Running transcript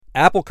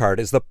Apple Card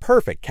is the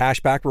perfect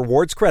cashback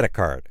rewards credit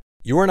card.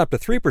 You earn up to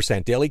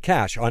 3% daily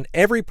cash on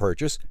every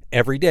purchase,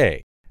 every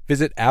day.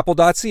 Visit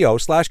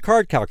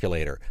apple.co/card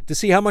calculator to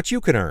see how much you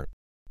can earn.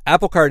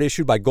 Apple Card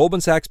issued by Goldman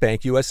Sachs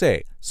Bank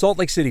USA, Salt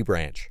Lake City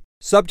branch.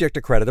 Subject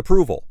to credit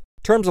approval.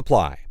 Terms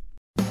apply.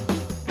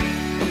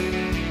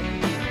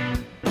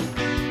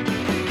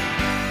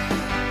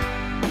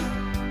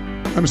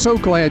 I'm so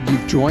glad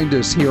you've joined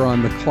us here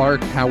on the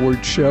Clark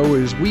Howard Show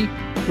as we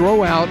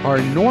throw out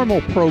our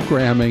normal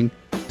programming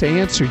to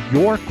answer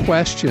your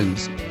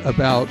questions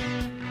about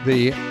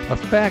the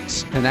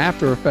effects and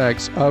after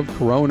effects of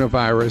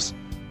coronavirus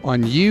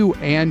on you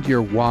and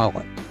your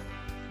wallet.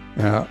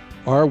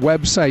 Our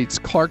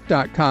websites,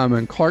 Clark.com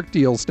and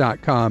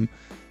ClarkDeals.com,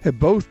 have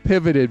both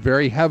pivoted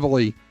very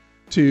heavily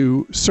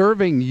to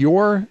serving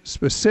your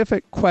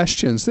specific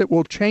questions that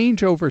will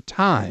change over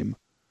time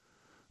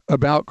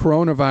about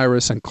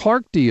coronavirus. And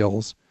Clark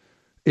Deals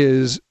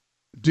is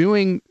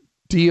doing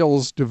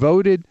deals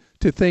devoted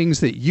to things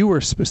that you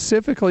are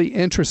specifically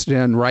interested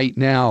in right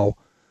now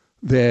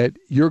that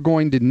you're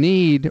going to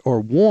need or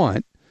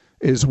want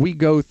as we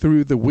go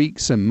through the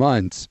weeks and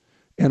months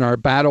in our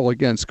battle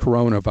against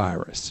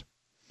coronavirus.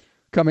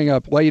 Coming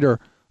up later,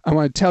 I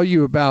want to tell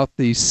you about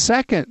the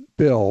second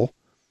bill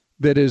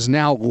that is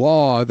now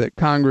law that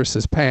Congress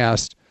has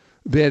passed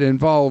that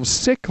involves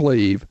sick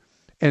leave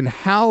and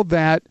how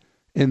that,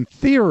 in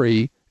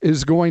theory,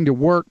 is going to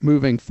work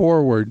moving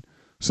forward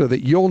so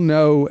that you'll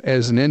know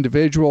as an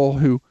individual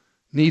who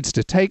needs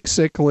to take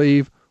sick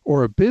leave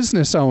or a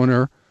business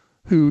owner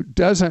who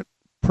doesn't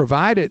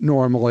provide it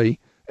normally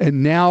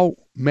and now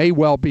may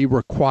well be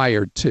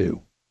required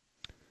to.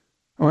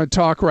 I want to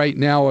talk right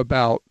now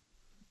about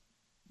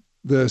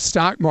the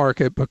stock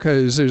market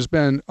because there's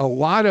been a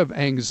lot of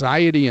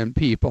anxiety in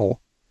people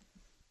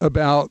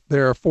about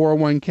their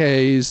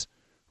 401ks,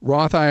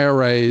 Roth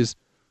IRAs,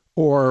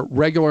 or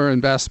regular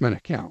investment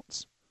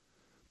accounts.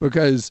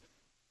 Because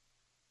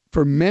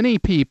for many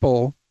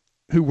people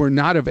who were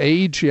not of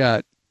age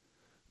yet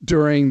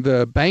during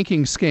the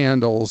banking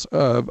scandals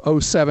of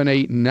 07,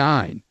 8, and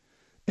 9,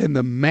 and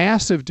the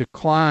massive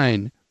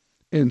decline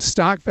in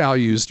stock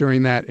values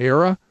during that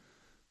era,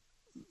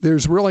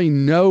 there's really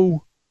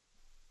no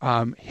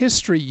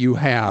history you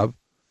have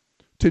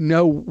to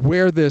know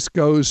where this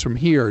goes from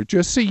here.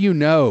 Just so you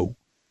know,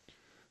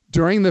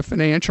 during the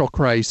financial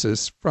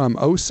crisis from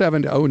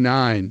 07 to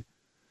 09,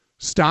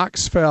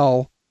 stocks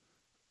fell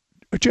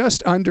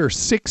just under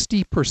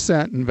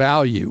 60% in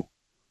value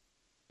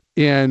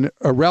in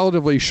a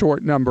relatively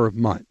short number of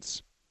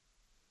months.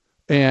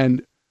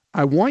 And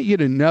I want you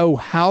to know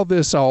how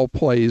this all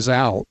plays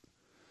out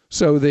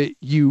so that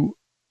you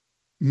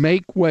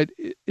make what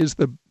is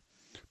the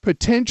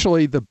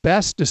potentially the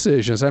best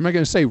decisions. I'm not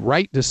going to say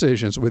right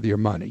decisions with your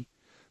money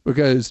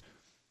because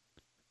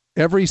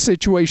every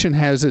situation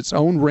has its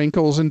own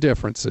wrinkles and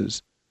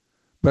differences.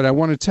 But I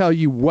want to tell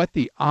you what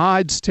the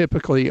odds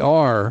typically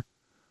are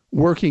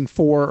working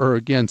for or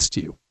against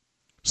you.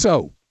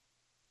 So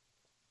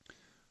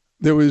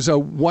there was a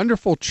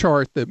wonderful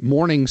chart that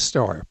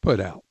Morningstar put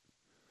out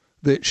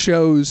that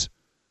shows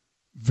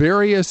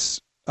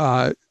various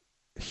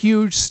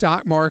huge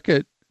stock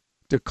market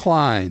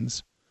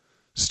declines,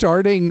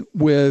 starting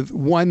with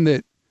one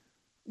that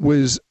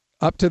was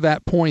up to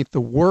that point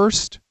the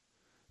worst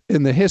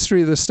in the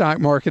history of the stock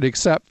market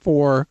except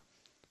for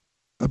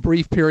a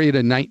brief period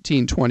in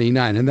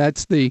 1929. And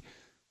that's the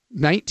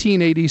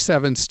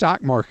 1987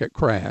 stock market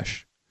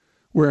crash,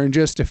 where in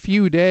just a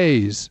few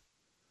days,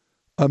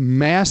 a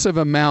massive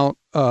amount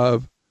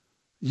of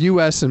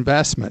U.S.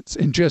 investments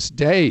in just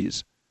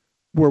days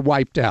were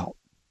wiped out.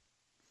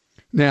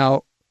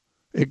 Now,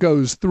 it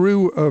goes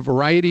through a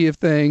variety of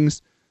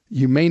things.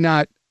 You may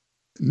not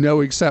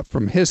know, except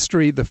from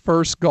history, the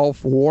first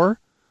Gulf War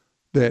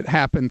that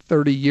happened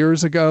 30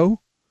 years ago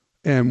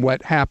and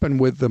what happened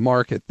with the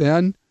market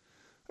then.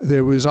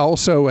 There was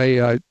also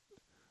a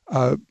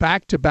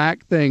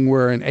back-to-back thing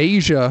where in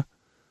Asia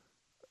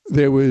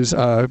there was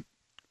a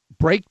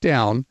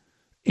breakdown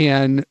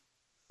in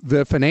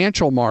the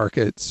financial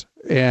markets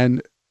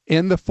and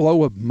in the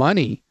flow of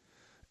money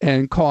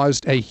and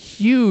caused a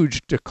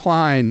huge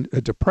decline,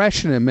 a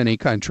depression in many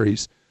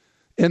countries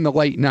in the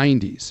late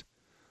 90s.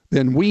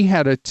 Then we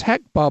had a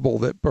tech bubble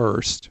that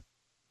burst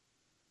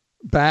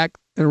back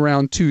in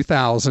around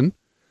 2000.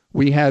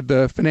 We had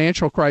the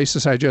financial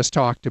crisis I just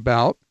talked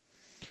about.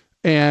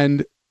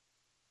 And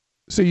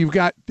so you've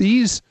got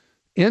these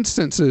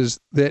instances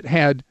that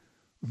had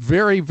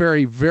very,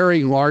 very,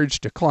 very large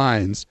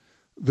declines.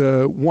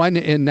 The one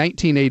in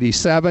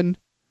 1987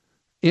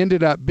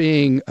 ended up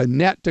being a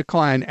net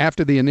decline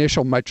after the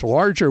initial much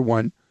larger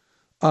one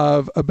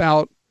of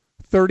about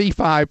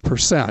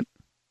 35%.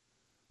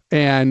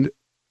 And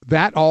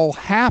that all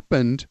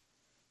happened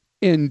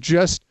in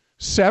just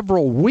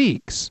several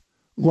weeks,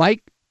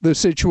 like the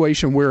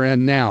situation we're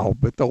in now,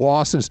 but the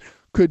losses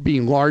could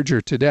be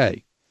larger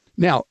today.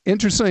 Now,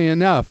 interestingly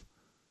enough,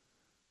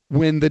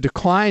 when the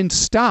decline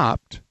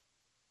stopped,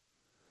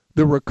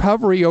 the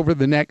recovery over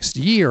the next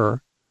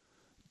year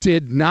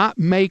did not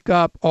make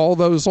up all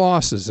those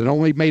losses. It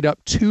only made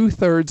up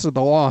 2/3 of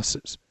the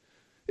losses.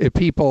 If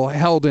people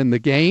held in the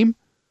game,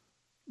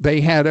 they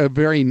had a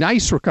very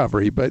nice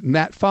recovery. But in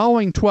that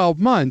following 12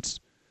 months,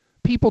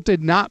 people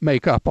did not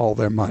make up all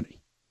their money.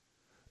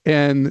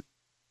 And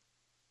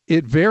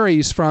it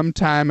varies from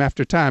time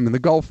after time. In the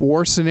Gulf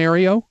War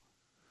scenario,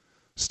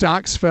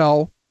 stocks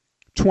fell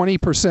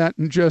 20%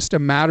 in just a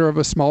matter of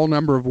a small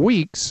number of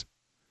weeks,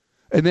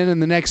 and then in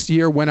the next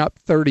year went up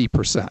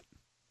 30%.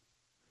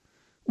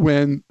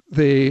 When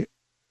the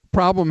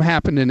problem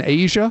happened in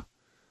Asia,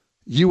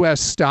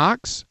 U.S.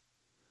 stocks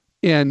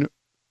in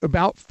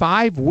about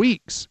 5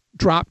 weeks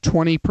dropped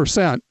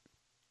 20%,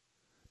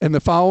 and the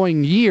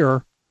following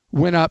year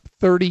went up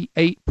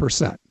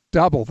 38%,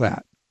 double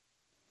that.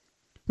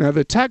 Now,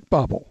 the tech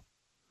bubble,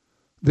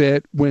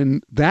 that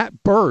when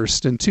that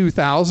burst in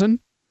 2000,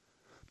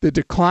 the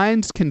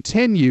declines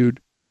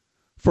continued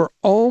for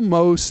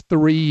almost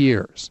 3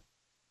 years,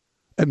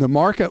 and the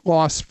market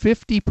lost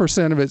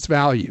 50% of its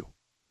value.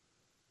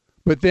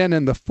 But then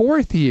in the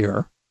fourth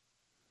year,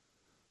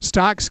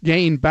 stocks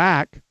gained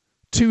back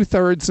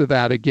 2/3 of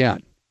that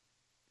again.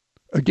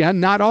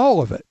 Again, not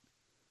all of it,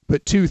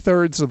 but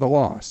 2/3 of the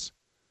loss.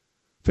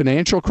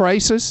 Financial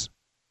crisis,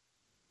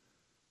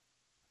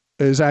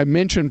 as I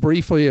mentioned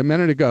briefly a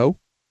minute ago,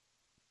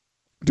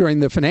 during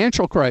the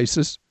financial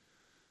crisis,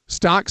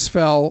 stocks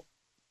fell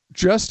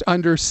just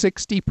under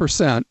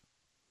 60%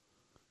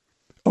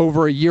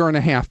 over a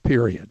 1.5 year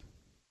period.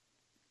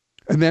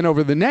 And then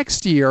over the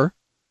next year,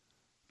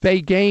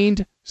 they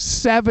gained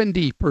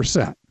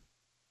 70%.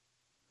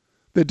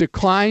 The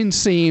decline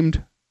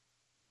seemed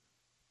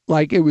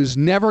like it was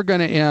never going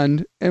to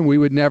end and we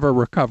would never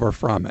recover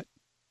from it.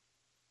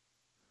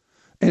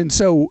 And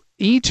so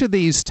each of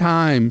these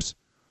times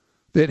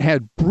that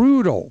had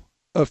brutal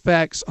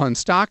effects on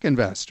stock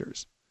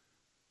investors,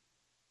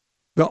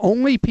 the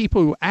only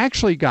people who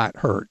actually got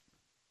hurt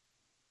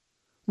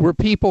were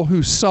people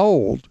who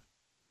sold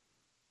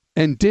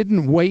and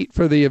didn't wait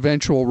for the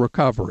eventual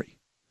recovery.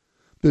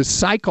 The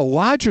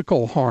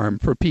psychological harm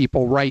for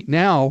people right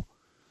now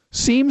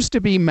seems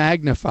to be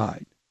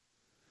magnified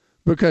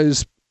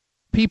because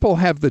people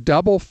have the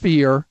double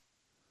fear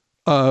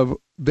of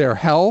their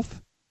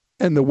health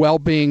and the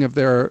well-being of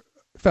their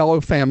fellow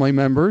family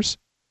members,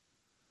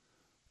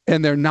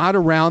 and they're not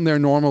around their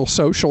normal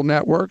social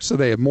networks, so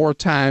they have more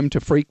time to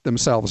freak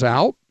themselves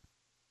out.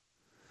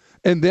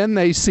 And then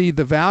they see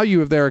the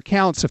value of their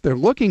accounts, if they're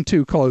looking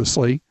too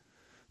closely,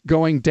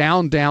 going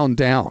down, down,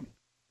 down.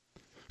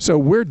 So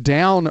we're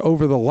down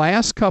over the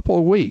last couple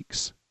of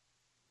weeks.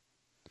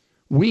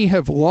 We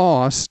have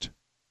lost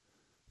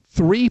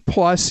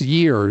 3+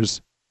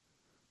 years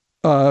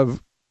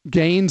of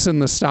gains in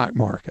the stock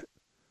market.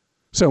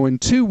 So in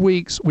 2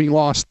 weeks, we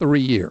lost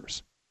 3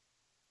 years.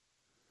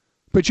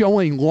 But you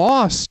only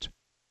lost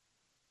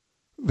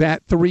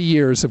that 3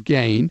 years of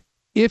gain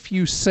if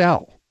you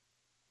sell.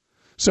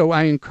 So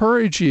I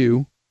encourage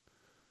you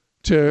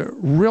to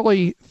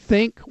really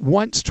think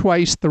once,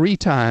 twice, 3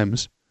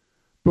 times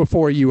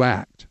before you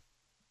act.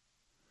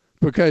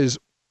 Because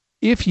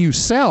if you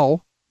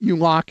sell, you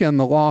lock in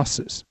the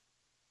losses.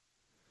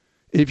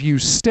 If you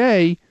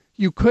stay,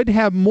 you could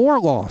have more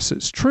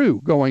losses,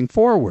 true, going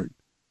forward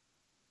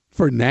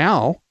for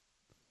now.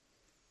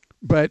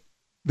 But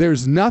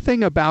there's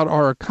nothing about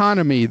our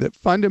economy that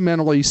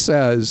fundamentally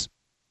says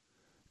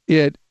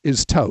it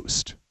is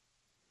toast.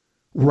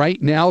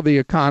 Right now, the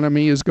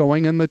economy is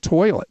going in the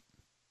toilet.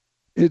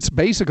 It's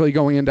basically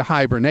going into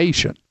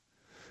hibernation.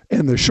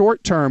 And the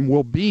short term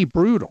will be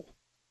brutal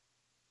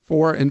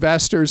for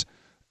investors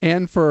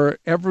and for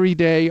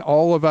everyday,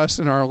 all of us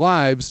in our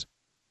lives,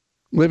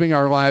 living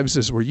our lives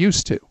as we're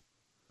used to.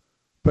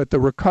 But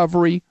the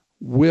recovery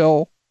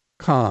will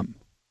come.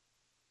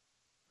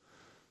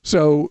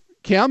 So,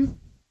 Kim,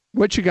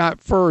 what you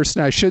got first?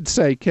 And I should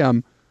say,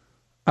 Kim,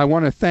 I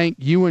want to thank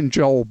you and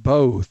Joel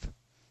both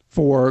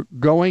for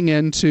going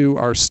into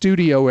our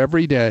studio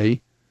every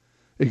day,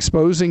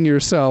 exposing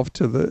yourself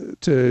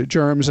to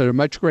germs at a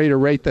much greater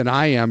rate than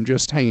I am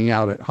just hanging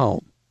out at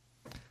home.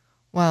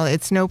 Well,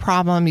 it's no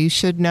problem. You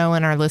should know,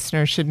 and our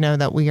listeners should know,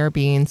 that we are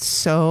being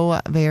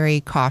so very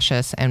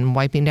cautious and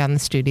wiping down the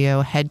studio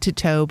head to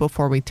toe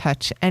before we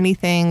touch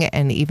anything.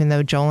 And even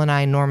though Joel and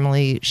I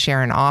normally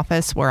share an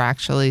office, we're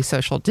actually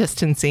social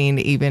distancing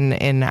even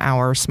in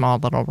our small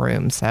little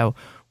room. So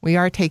we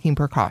are taking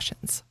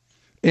precautions.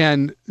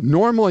 And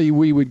normally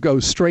we would go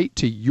straight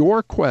to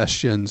your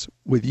questions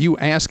with you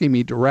asking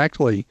me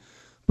directly,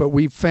 but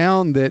we've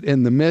found that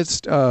in the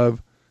midst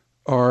of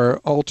our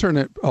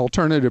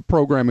alternative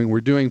programming we're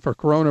doing for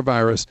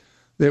coronavirus,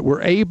 that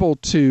we're able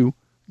to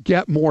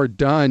get more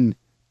done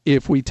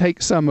if we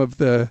take some of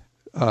the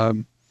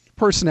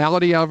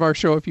personality out of our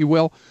show, if you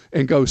will,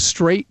 and go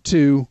straight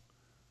to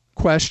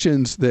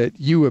questions that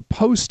you have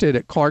posted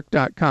at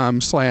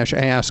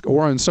clark.com/ask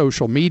or on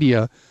social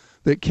media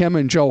that Kim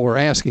and Joel are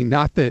asking.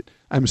 Not that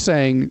I'm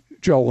saying,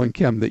 Joel and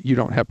Kim, that you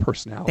don't have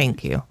personality.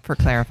 Thank you for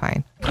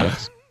clarifying.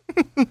 Yes.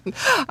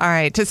 All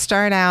right. To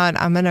start out,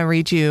 I'm going to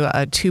read you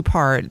a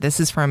two-part. This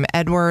is from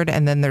Edward,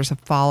 and then there's a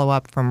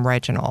follow-up from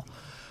Reginald.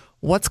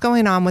 What's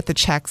going on with the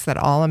checks that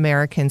all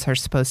Americans are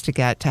supposed to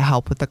get to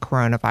help with the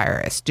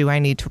coronavirus? Do I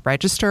need to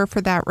register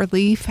for that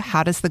relief?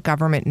 How does the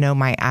government know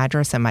my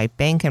address and my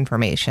bank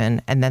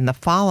information? And then the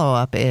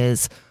follow-up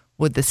is,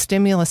 would the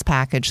stimulus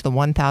package, the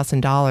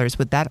 $1,000,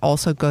 would that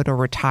also go to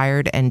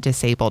retired and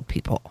disabled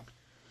people?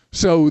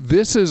 So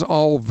this is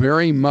all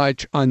very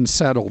much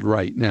unsettled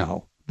right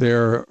now.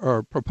 There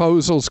are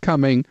proposals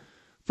coming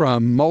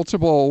from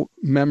multiple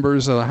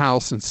members of the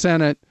House and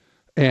Senate,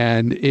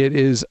 and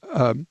it's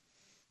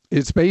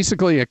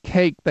basically a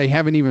cake they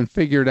haven't even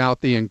figured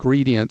out the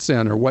ingredients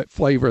in or what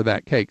flavor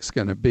that cake's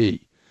going to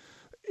be.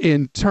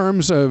 In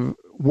terms of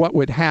what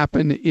would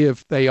happen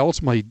if they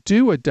ultimately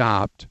do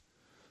adopt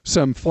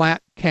some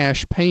flat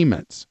cash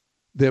payments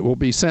that will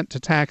be sent to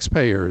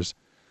taxpayers,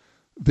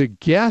 the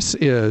guess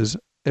is,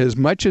 as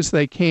much as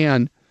they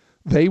can,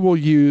 they will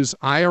use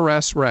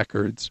IRS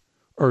records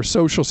or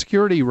Social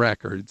Security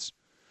records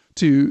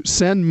to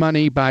send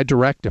money by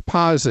direct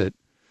deposit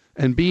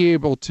and be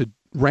able to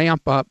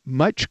ramp up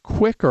much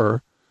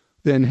quicker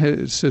than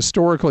has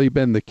historically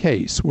been the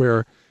case,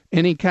 where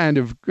any kind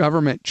of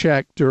government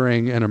check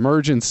during an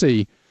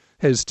emergency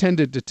has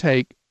tended to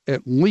take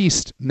at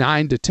least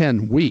 9 to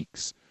 10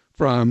 weeks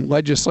from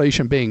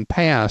legislation being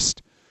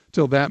passed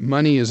till that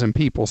money is in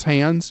people's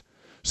hands.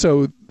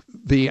 So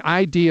the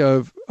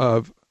idea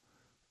of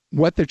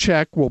what the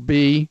check will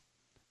be,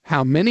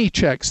 how many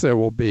checks there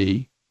will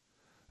be,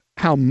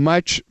 how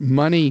much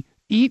money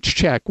each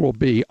check will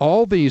be,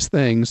 all these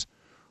things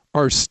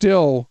are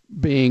still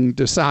being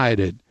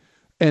decided.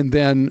 And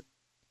then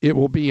it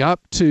will be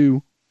up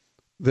to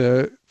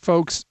the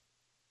folks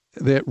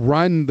that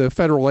run the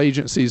federal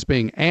agencies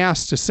being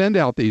asked to send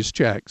out these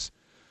checks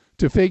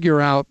to figure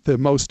out the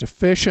most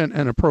efficient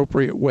and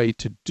appropriate way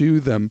to do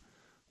them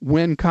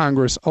when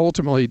Congress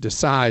ultimately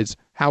decides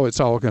how it's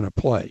all going to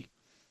play.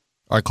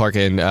 All right, Clark,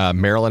 and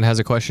Marilyn has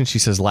a question. She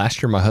says,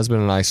 last year my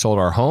husband and I sold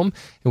our home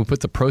and we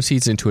put the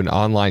proceeds into an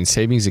online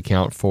savings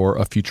account for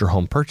a future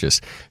home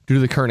purchase. Due to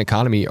the current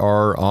economy,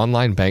 are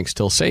online banks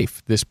still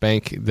safe? This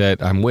bank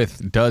that I'm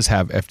with does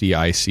have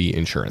FDIC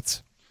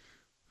insurance.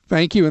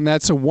 Thank you, and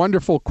that's a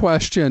wonderful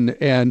question,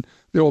 and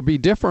there will be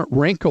different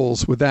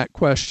wrinkles with that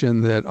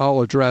question that I'll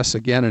address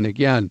again and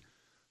again.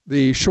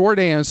 The short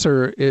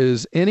answer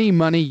is any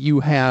money you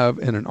have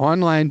in an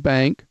online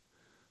bank,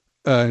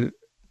 a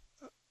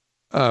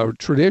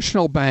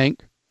traditional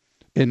bank,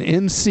 an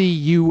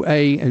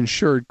NCUA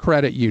insured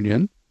credit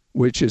union,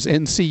 which is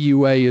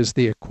NCUA is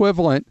the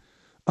equivalent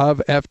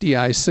of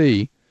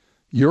FDIC,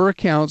 your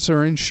accounts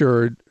are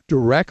insured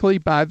directly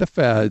by the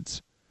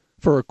feds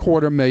for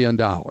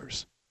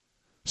 $250,000.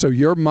 So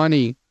your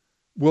money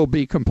will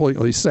be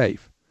completely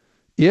safe.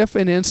 If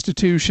an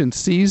institution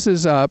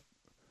seizes up,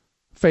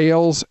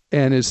 fails,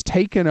 and is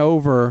taken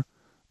over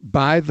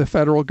by the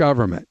federal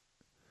government,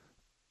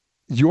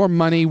 your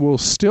money will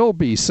still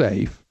be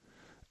safe.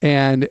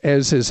 And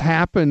as has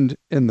happened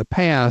in the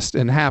past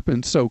and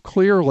happened so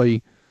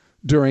clearly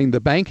during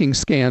the banking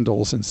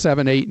scandals in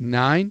 7, 8, and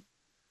 9,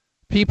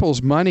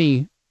 people's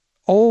money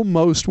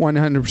almost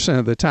 100%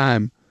 of the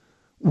time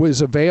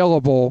was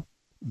available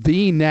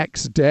the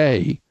next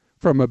day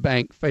from a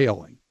bank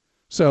failing.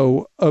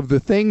 So of the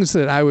things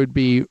that I would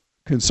be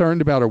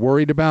concerned about or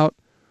worried about,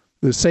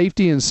 the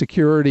safety and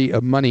security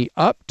of money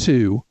up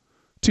to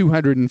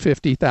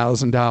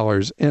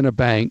 $250,000 in a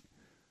bank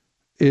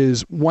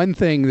is one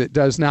thing that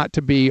does not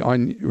to be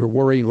on your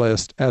worry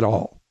list at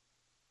all.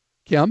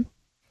 Kim?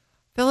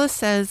 Phyllis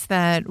says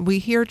that we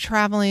hear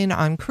traveling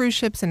on cruise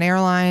ships and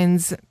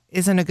airlines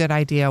isn't a good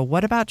idea.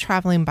 What about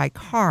traveling by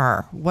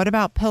car? What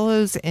about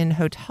pillows in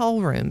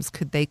hotel rooms?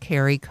 Could they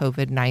carry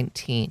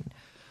COVID-19?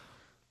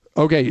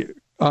 Okay.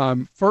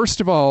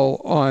 First of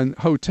all, on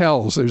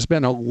hotels, there's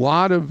been a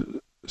lot of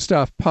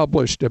stuff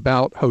published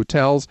about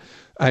hotels.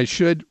 I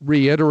should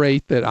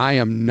reiterate that I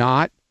am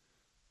not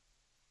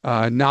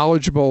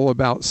knowledgeable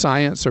about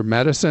science or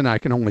medicine. I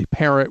can only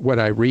parrot what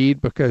I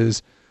read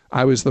because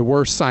I was the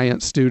worst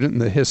science student in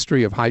the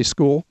history of high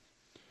school.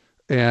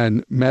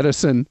 And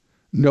medicine,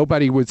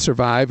 nobody would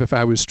survive if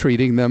I was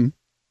treating them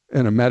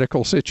in a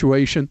medical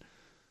situation.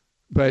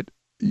 But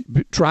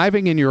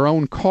driving in your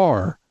own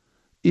car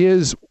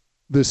is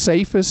the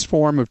safest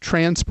form of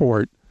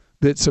transport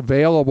that's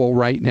available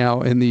right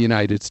now in the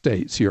United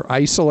States. You're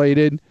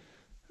isolated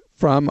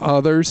from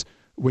others.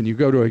 When you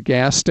go to a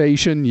gas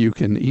station, you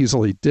can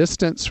easily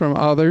distance from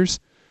others,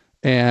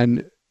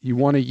 and you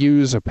want to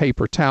use a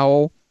paper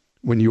towel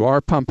when you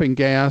are pumping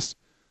gas.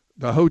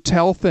 The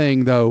hotel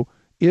thing, though,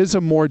 is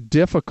a more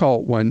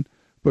difficult one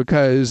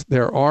because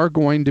there are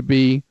going to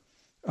be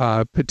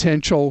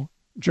potential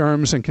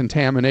germs and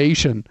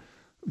contamination.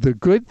 The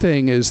good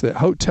thing is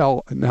that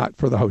not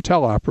for the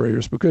hotel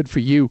operators, but good for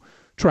you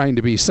trying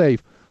to be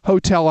safe,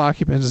 hotel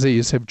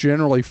occupancies have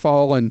generally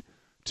fallen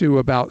to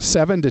about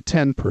 7 to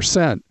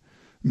 10%,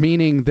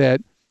 meaning that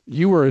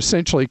you were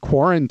essentially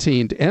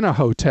quarantined in a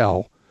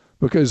hotel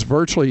because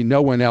virtually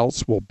no one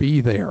else will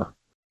be there.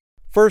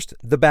 First,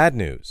 the bad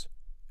news.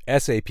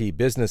 SAP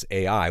Business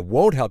AI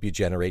won't help you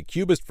generate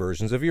cubist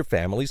versions of your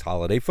family's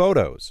holiday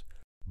photos.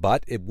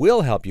 But it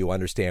will help you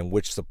understand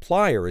which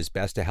supplier is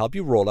best to help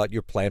you roll out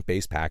your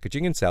plant-based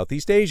packaging in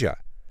Southeast Asia.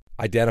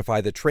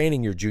 Identify the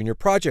training your junior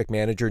project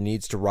manager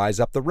needs to rise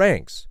up the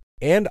ranks,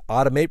 and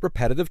automate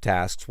repetitive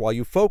tasks while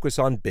you focus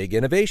on big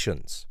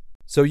innovations,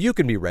 so you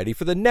can be ready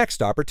for the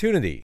next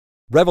opportunity.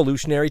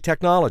 Revolutionary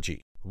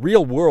technology,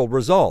 real-world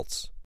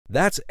results.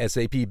 That's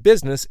SAP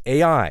Business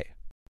AI.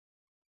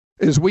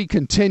 As we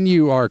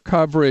continue our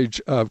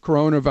coverage of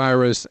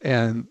coronavirus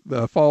and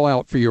the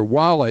fallout for your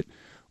wallet,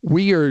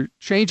 we are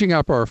changing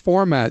up our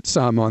format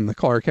some on the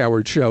Clark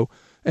Howard Show.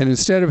 And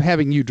instead of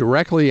having you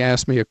directly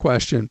ask me a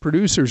question,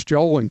 producers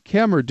Joel and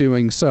Kim are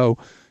doing so.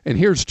 And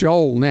here's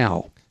Joel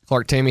now.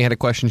 Clark, Tammy had a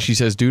question. She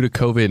says, due to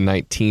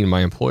COVID-19,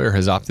 my employer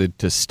has opted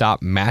to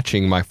stop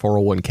matching my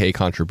 401k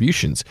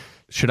contributions.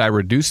 Should I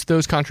reduce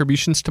those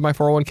contributions to my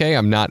 401k?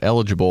 I'm not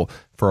eligible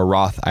for a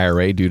Roth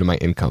IRA due to my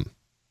income.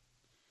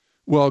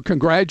 Well,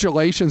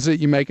 congratulations that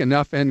you make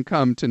enough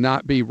income to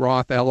not be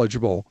Roth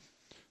eligible.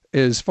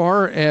 As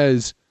far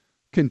as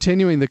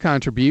continuing the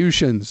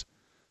contributions,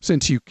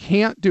 since you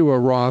can't do a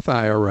Roth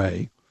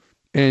IRA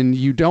and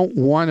you don't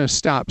want to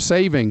stop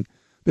saving,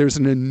 there's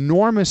an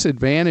enormous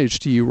advantage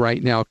to you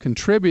right now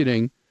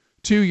contributing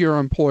to your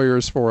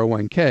employer's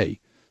 401k.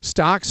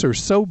 Stocks are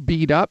so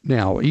beat up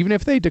now, even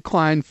if they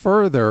decline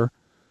further,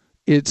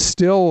 it's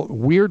still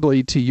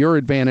weirdly to your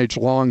advantage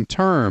long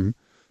term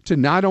to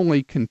not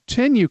only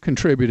continue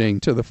contributing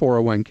to the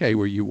 401k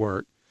where you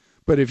work,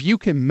 but if you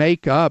can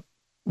make up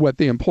what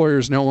the employer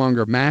is no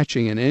longer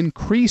matching and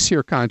increase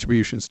your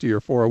contributions to your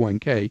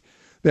 401k,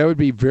 that would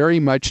be very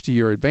much to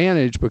your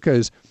advantage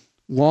because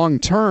long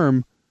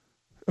term,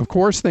 of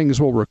course, things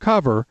will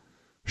recover.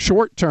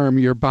 Short term,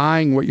 you're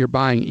buying what you're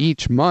buying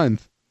each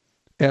month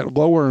at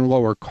lower and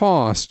lower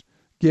cost,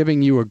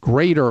 giving you a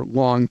greater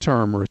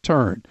long-term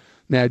return.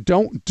 Now,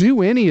 don't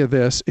do any of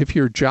this if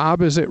your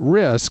job is at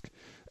risk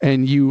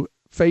and you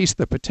face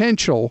the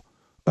potential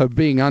of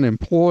being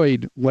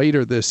unemployed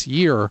later this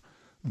year.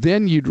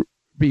 Then you'd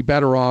be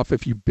better off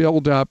if you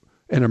build up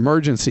an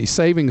emergency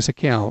savings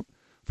account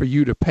for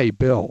you to pay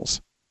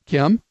bills.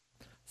 Kim?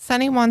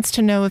 Sonny wants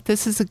to know if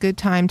this is a good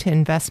time to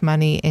invest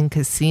money in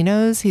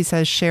casinos. He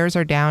says shares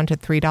are down to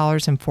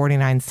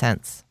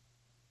 $3.49.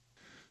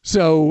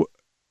 So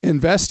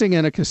investing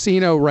in a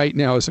casino right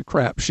now is a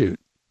crapshoot.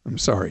 I'm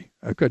sorry.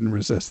 I couldn't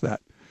resist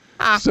that.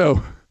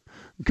 So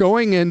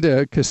going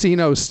into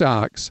casino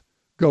stocks,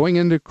 going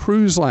into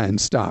cruise line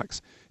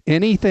stocks,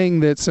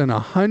 anything that's an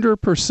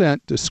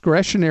 100%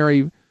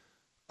 discretionary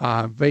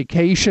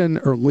vacation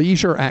or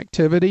leisure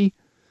activity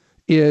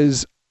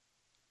is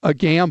a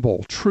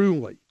gamble,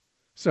 truly.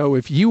 So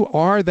if you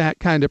are that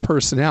kind of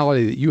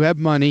personality that you have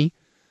money,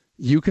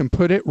 you can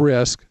put at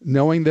risk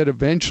knowing that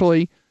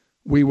eventually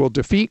we will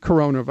defeat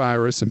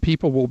coronavirus and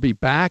people will be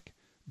back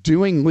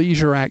doing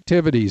leisure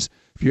activities.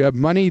 If you have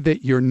money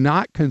that you're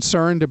not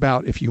concerned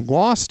about, if you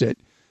lost it,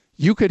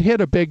 you could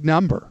hit a big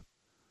number.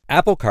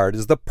 Apple Card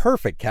is the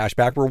perfect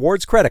cashback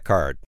rewards credit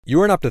card.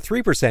 You earn up to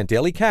 3%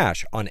 daily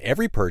cash on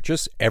every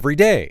purchase every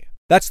day.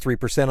 That's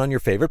 3% on your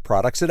favorite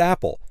products at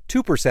Apple,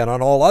 2%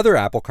 on all other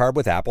Apple Card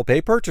with Apple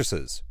Pay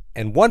purchases,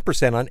 and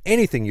 1% on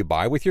anything you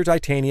buy with your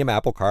titanium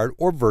Apple Card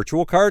or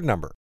virtual card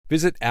number.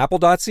 Visit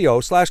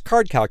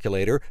apple.co/card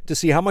calculator to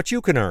see how much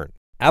you can earn.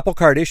 Apple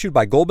Card issued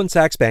by Goldman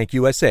Sachs Bank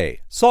USA,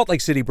 Salt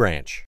Lake City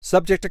branch,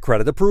 subject to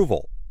credit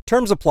approval.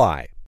 Terms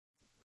apply.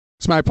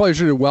 It's my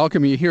pleasure to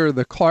welcome you here at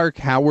the Clark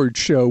Howard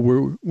Show,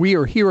 where we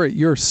are here at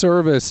your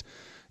service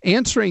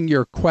answering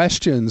your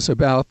questions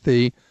about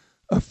the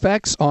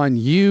effects on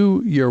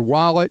you, your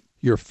wallet,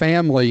 your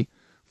family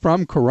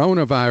from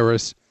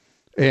coronavirus.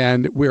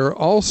 And we're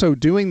also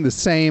doing the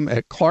same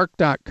at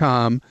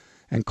Clark.com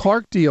and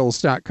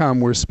ClarkDeals.com.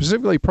 We're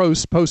specifically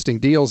posting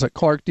deals at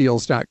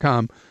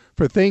ClarkDeals.com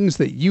for things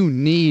that you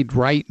need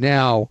right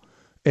now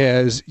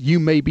as you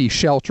may be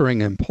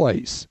sheltering in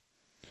place.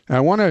 And I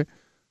want to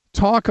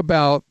talk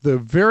about the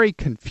very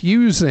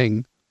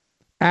confusing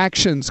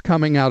actions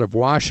coming out of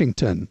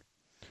Washington.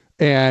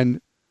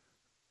 And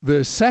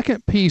the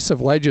second piece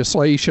of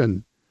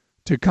legislation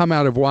to come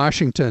out of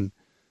Washington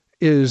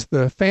is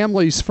the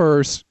Families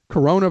First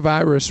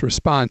Coronavirus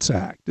Response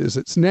Act, is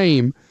its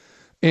name.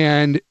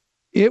 And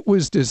it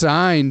was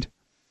designed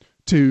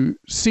to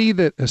see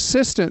that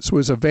assistance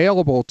was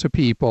available to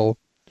people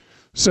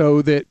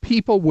so that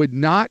people would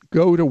not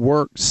go to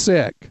work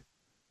sick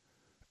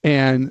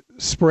and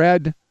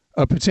spread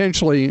a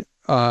potentially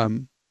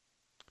what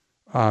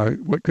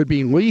could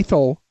be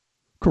lethal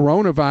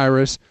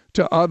coronavirus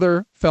to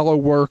other fellow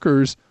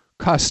workers,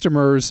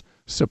 customers,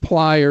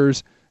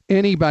 suppliers,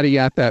 anybody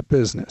at that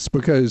business.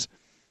 Because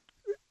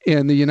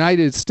in the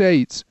United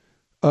States,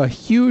 a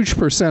huge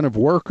percent of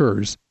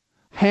workers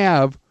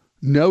have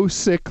no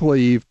sick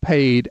leave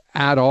paid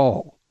at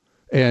all.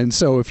 And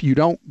so if you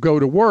don't go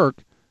to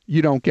work,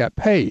 you don't get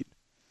paid.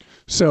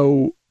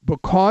 So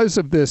because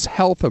of this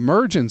health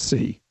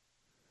emergency,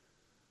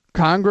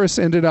 Congress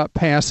ended up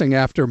passing,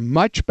 after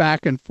much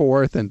back and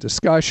forth and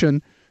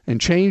discussion and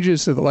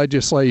changes to the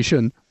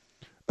legislation,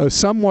 a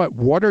somewhat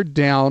watered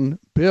down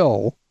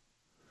bill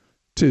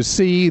to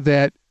see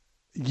that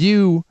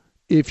you,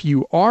 if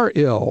you are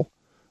ill,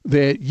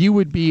 that you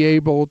would be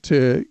able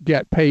to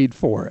get paid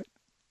for it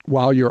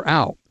while you're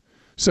out.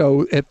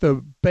 So at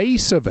the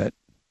base of it,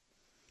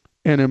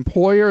 an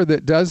employer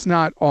that does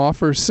not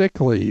offer sick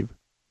leave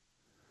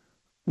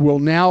will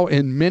now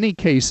in many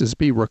cases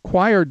be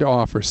required to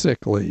offer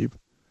sick leave,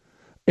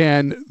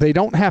 and they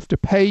don't have to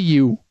pay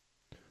you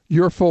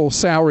your full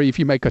salary if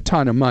you make a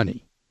ton of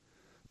money.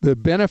 The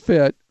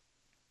benefit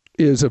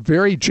is a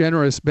very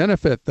generous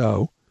benefit,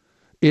 though.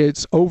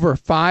 It's over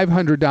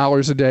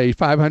 $500 a day,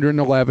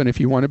 $511 if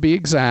you want to be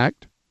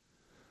exact,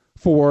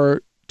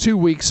 for 2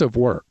 weeks of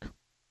work.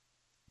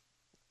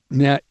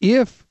 Now,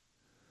 if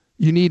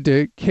you need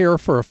to care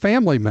for a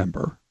family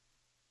member,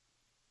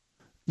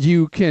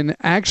 you can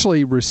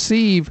actually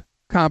receive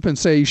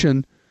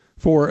compensation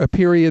for a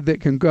period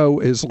that can go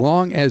as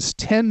long as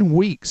 10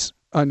 weeks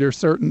under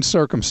certain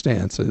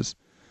circumstances,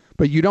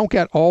 but you don't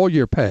get all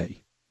your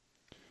pay.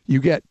 You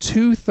get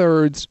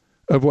 2/3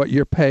 of what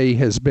your pay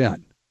has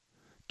been,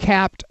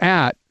 capped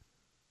at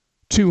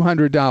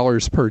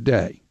 $200 per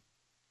day.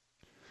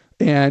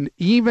 And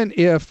even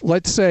if,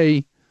 let's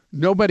say,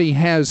 nobody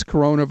has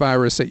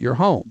coronavirus at your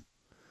home,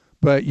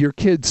 but your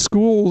kid's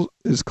school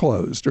is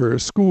closed, or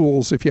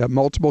schools, if you have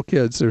multiple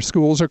kids, their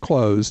schools are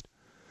closed,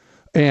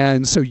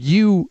 and so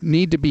you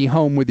need to be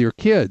home with your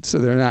kids so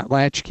they're not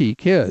latchkey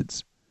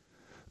kids,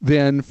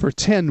 then for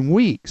 10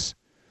 weeks,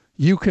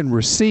 you can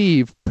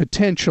receive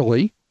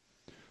potentially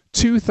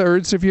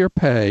 2/3 of your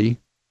pay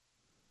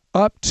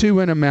up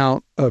to an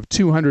amount of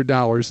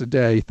 $200 a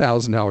day,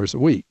 $1,000 a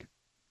week.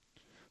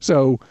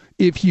 So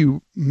if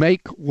you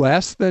make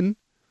less than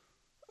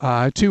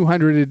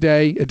 $200 a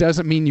day, it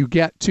doesn't mean you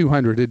get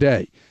 $200 a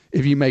day.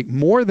 If you make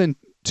more than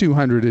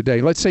 $200 a day,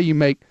 let's say you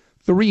make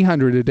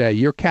 $300 a day,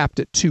 you're capped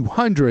at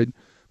 $200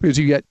 because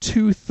you get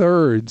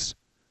 2/3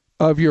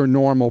 of your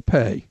normal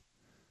pay.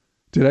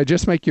 Did I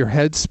just make your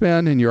head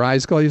spin and your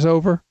eyes glaze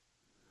over?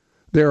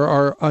 There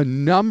are a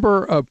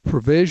number of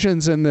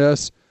provisions in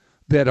this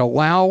that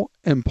allow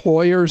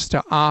employers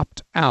to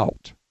opt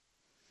out.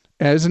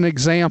 As an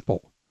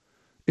example,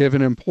 if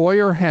an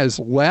employer has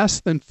less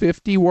than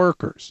 50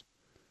 workers,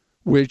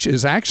 which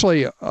is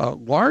actually a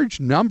large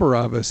number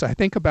of us, I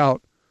think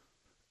about,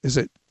 is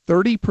it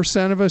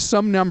 30% of us,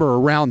 some number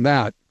around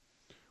that,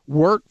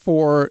 work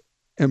for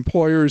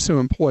employers who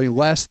employ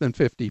less than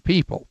 50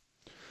 people.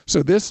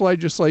 So this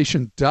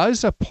legislation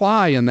does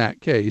apply in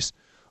that case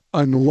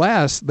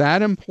unless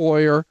that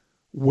employer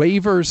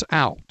waivers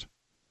out.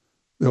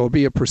 There will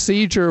be a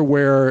procedure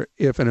where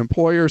if an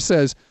employer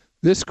says,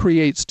 this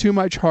creates too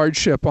much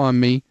hardship on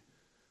me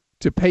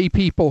to pay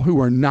people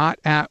who are not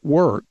at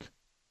work,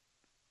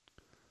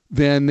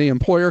 then the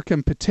employer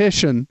can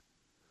petition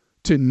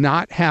to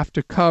not have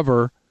to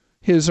cover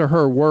his or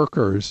her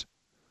workers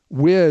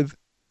with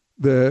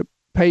the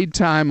paid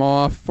time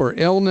off for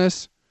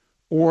illness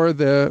or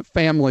the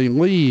family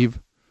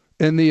leave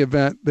in the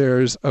event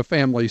there's a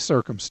family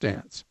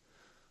circumstance.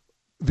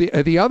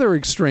 At the other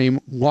extreme,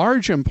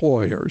 large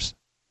employers,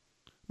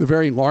 the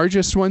very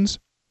largest ones,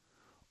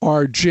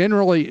 are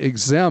generally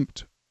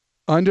exempt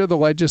under the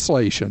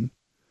legislation.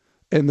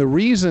 And the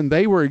reason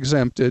they were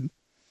exempted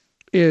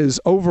is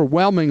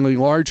overwhelmingly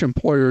large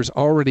employers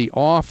already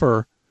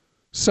offer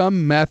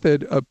some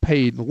method of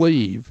paid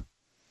leave.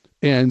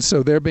 And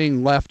so they're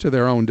being left to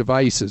their own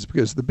devices,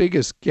 because the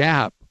biggest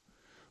gap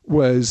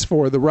was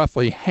for the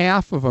roughly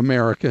half of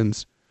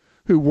Americans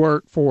who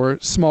work for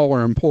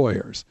smaller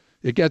employers.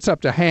 It gets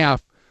up to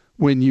half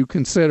when you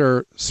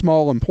consider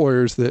small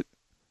employers that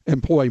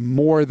employ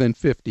more than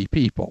 50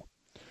 people.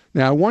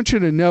 Now, I want you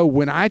to know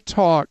when I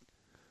talk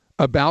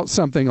about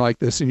something like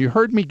this, and you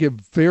heard me give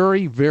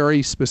very,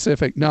 very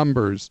specific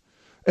numbers,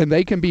 and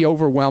they can be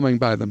overwhelming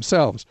by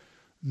themselves,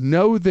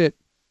 know that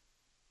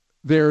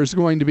there's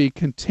going to be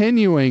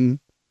continuing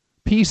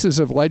pieces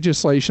of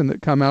legislation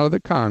that come out of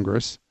the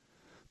Congress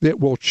that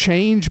will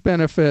change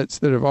benefits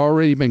that have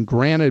already been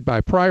granted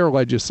by prior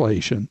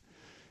legislation,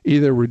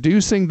 either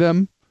reducing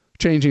them,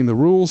 changing the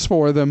rules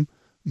for them,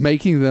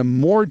 making them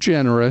more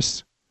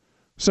generous.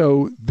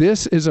 So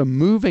this is a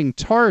moving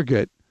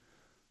target,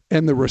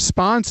 and the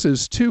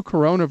responses to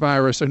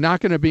coronavirus are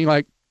not going to be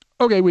like,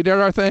 okay, we did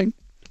our thing,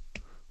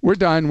 we're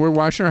done, we're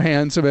washing our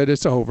hands of it,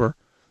 it's over.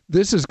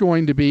 This is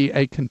going to be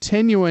a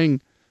continuing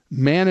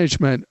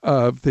management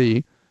of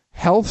the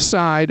health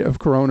side of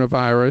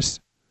coronavirus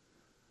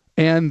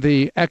and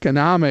the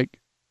economic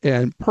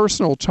and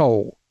personal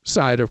toll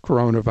side of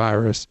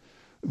coronavirus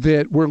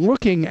that we're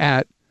looking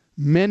at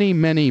many,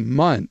 many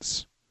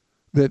months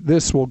that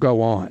this will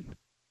go on.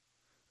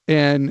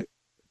 And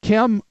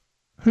Kim,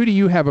 who do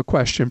you have a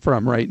question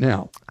from right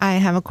now? I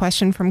have a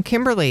question from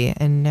Kimberly,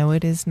 and no,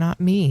 it is not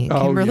me.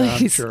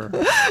 Kimberly's, yeah, I'm sure.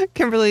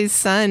 Kimberly's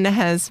son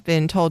has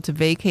been told to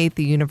vacate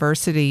the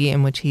university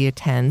in which he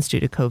attends due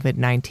to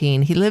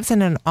COVID-19. He lives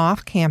in an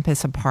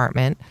off-campus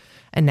apartment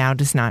and now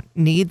does not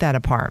need that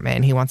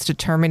apartment. He wants to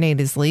terminate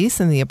his lease,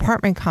 and the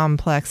apartment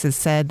complex has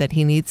said that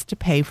he needs to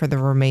pay for the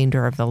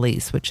remainder of the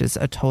lease, which is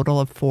a total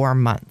of 4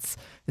 months.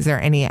 Is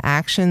there any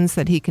actions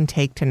that he can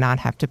take to not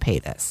have to pay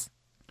this?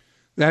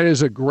 That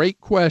is a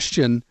great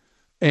question,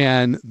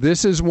 and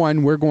this is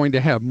one we're going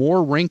to have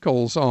more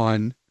wrinkles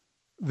on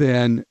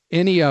than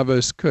any of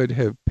us could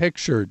have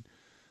pictured.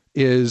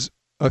 Is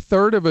a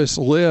third of us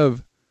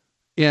live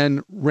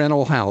in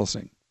rental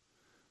housing.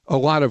 A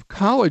lot of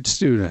college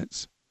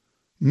students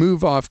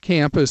move off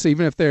campus,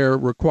 even if they're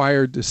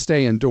required to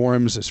stay in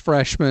dorms as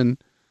freshmen.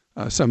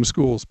 Some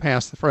schools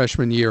pass the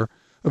freshman year.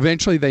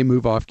 Eventually, they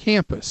move off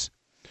campus.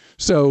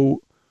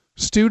 So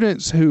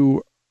students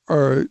who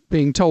are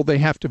being told they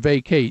have to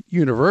vacate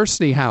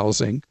university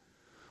housing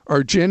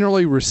are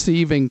generally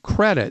receiving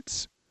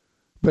credits.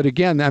 But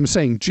again, I'm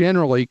saying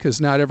generally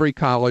because not every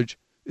college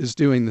is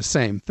doing the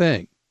same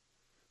thing.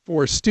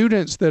 For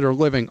students that are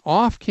living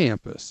off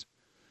campus,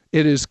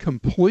 it is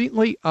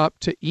completely up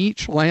to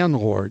each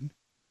landlord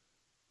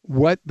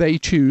what they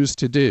choose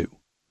to do.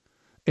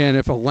 And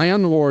if a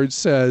landlord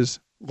says,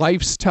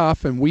 life's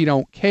tough and we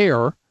don't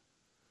care,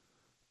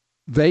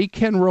 they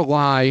can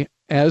rely,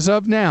 as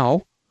of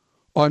now,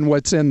 on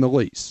what's in the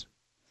lease.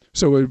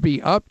 So it would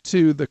be up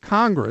to the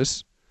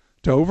Congress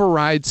to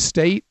override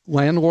state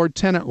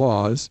landlord-tenant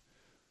laws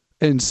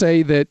and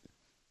say that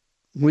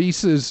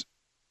leases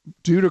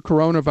due to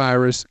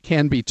coronavirus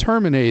can be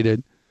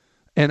terminated.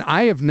 And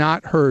I have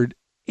not heard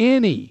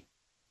any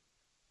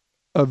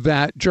of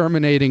that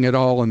germinating at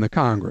all in the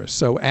Congress.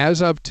 So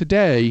as of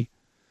today,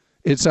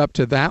 it's up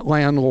to that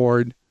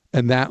landlord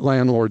and that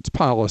landlord's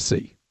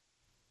policy.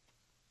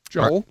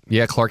 Joel?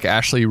 Yeah, Clark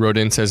Ashley wrote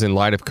in, says, in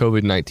light of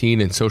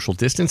COVID-19 and social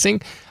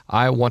distancing,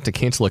 I want to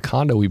cancel a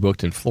condo we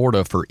booked in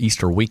Florida for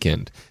Easter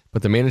weekend,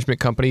 but the management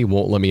company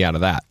won't let me out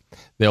of that.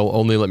 They'll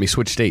only let me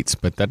switch states,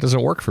 but that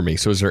doesn't work for me.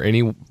 So is there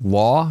any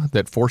law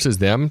that forces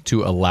them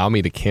to allow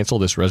me to cancel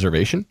this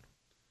reservation?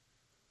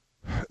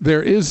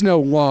 There is no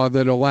law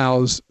that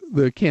allows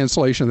the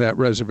cancellation of that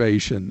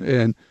reservation.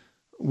 And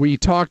we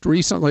talked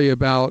recently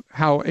about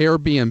how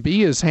Airbnb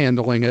is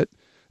handling it.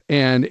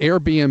 And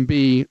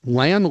Airbnb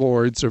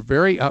landlords are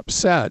very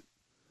upset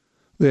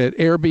that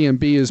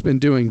Airbnb has been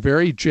doing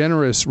very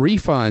generous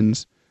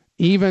refunds,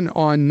 even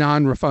on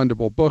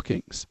non-refundable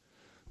bookings.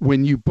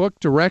 When you book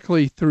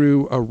directly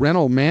through a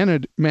rental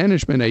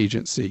management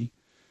agency,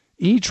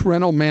 each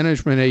rental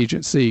management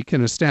agency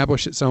can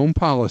establish its own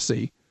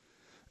policy,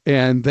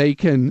 and they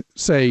can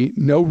say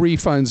no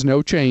refunds,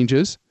 no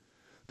changes.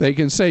 They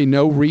can say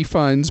no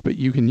refunds, but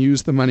you can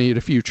use the money at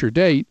a future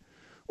date.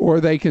 Or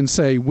they can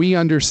say, we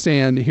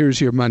understand, here's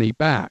your money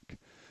back.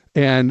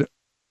 And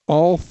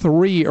all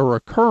three are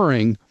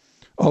occurring,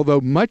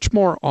 although much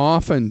more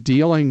often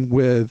dealing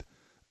with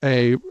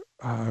a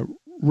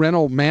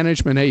rental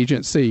management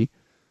agency,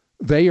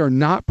 they are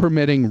not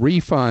permitting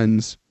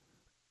refunds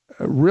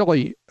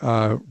really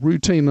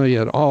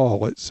routinely at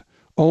all. It's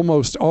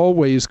almost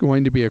always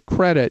going to be a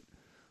credit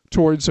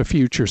towards a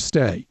future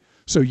stay.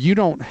 So you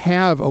don't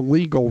have a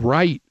legal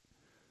right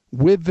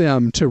with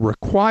them to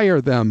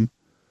require them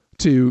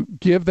to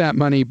give that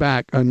money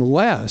back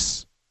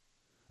unless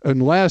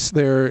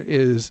there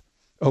is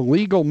a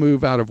legal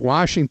move out of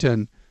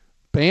Washington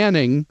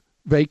banning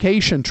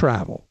vacation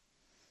travel.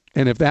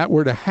 And if that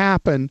were to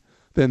happen,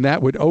 then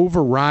that would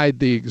override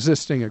the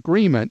existing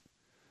agreement,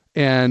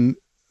 and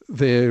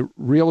the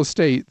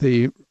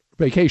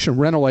vacation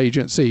rental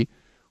agency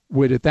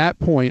would at that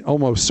point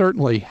almost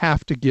certainly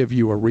have to give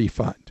you a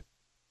refund.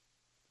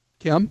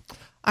 Kim?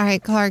 All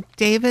right, Clark,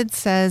 David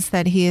says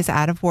that he is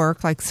out of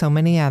work like so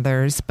many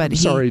others, but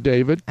Sorry,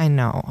 David. I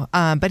know.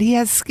 But he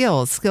has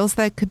skills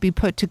that could be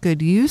put to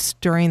good use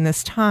during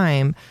this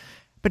time,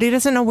 but he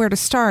doesn't know where to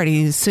start.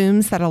 He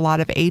assumes that a lot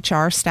of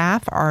HR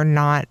staff are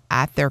not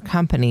at their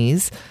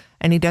companies,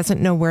 and he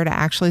doesn't know where to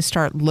actually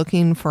start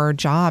looking for a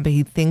job.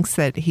 He thinks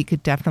that he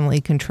could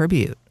definitely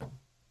contribute.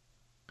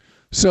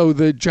 So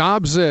the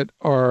jobs that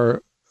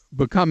are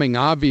becoming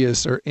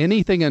obvious are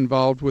anything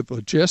involved with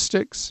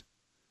logistics,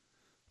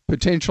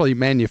 potentially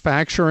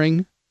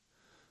manufacturing,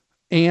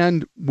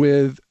 and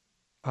with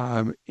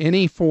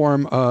any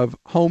form of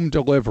home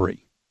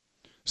delivery.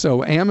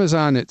 So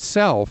Amazon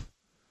itself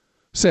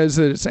says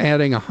that it's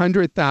adding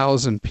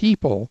 100,000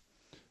 people,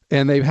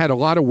 and they've had a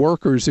lot of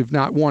workers who've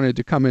not wanted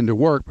to come into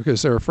work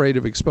because they're afraid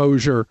of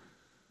exposure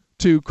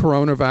to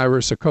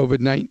coronavirus or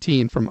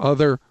COVID-19 from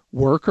other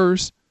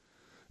workers.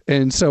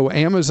 And so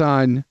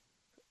Amazon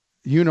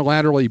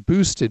unilaterally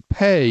boosted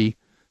pay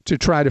to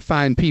try to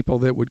find people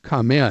that would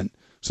come in.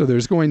 So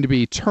there's going to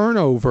be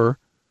turnover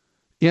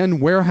in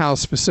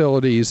warehouse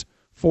facilities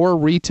for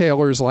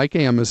retailers like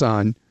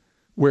Amazon,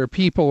 where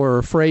people are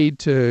afraid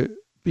to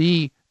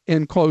be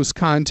in close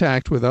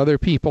contact with other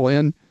people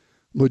in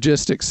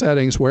logistics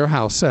settings,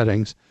 warehouse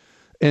settings.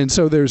 And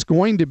so there's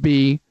going to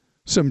be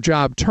some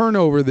job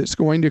turnover that's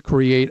going to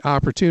create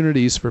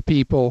opportunities for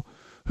people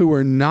who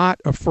are not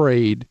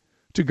afraid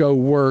to go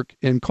work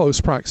in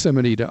close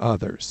proximity to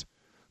others.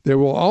 There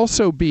will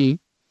also be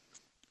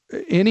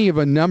any of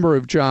a number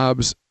of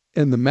jobs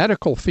in the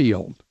medical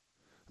field.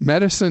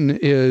 Medicine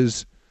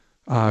is,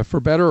 for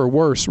better or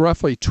worse,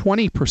 roughly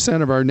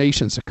 20% of our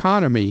nation's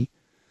economy,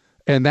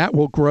 and that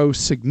will grow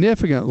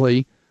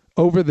significantly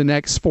over the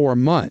next 4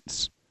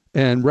 months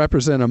and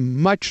represent a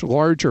much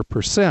larger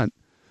percent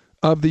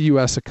of the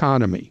U.S.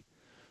 economy.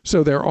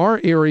 So there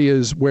are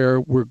areas where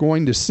we're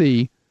going to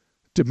see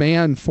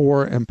demand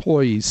for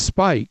employees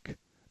spike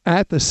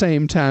at the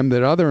same time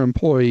that other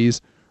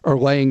employees are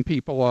laying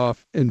people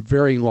off in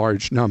very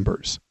large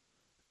numbers.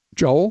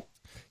 Joel?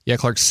 Yeah,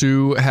 Clark,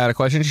 Sue had a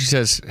question. She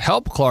says,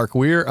 help, Clark.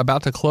 We're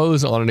about to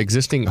close on an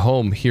existing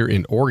home here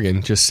in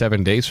Oregon just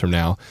 7 days from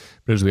now.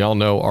 But as we all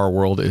know, our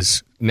world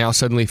is now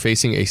suddenly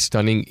facing a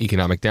stunning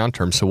economic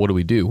downturn. So what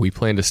do? We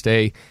plan to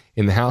stay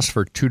in the house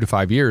for 2 to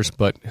 5 years,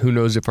 but who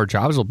knows if our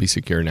jobs will be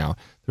secure now.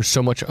 There's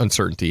so much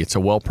uncertainty. It's a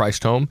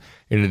well-priced home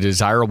in a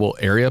desirable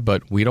area,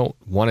 but we don't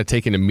want to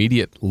take an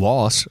immediate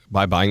loss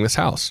by buying this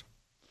house.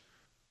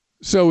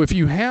 So if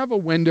you have a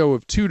window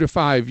of 2 to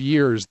 5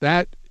 years,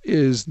 that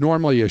is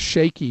normally a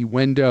shaky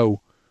window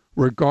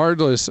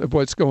regardless of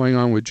what's going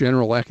on with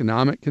general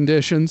economic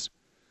conditions.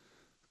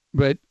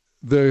 But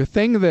the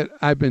thing that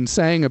I've been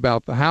saying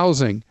about the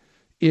housing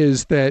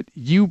is that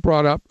you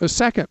brought up a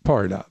second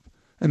part of,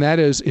 and that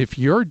is if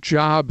your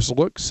jobs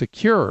look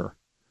secure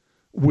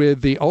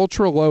with the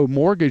ultra-low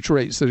mortgage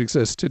rates that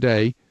exist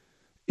today,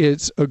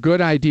 it's a good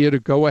idea to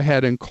go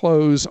ahead and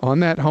close on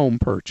that home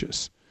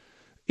purchase.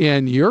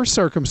 In your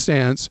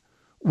circumstance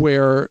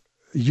where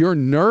you're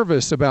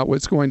nervous about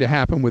what's going to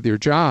happen with your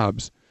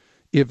jobs,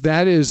 if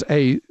that is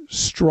a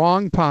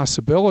strong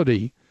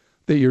possibility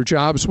that your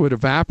jobs would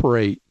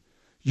evaporate,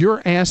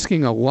 you're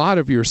asking a lot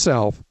of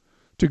yourself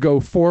to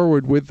go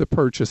forward with the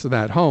purchase of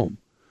that home.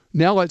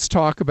 Now let's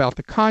talk about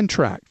the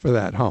contract for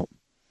that home.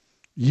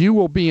 You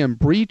will be in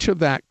breach of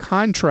that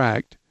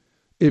contract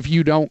if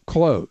you don't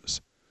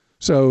close.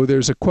 So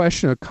there's a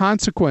question of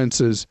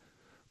consequences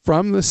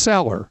from the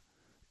seller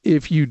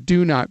if you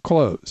do not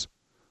close.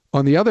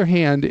 On the other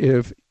hand,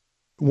 if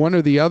one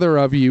or the other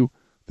of you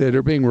that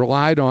are being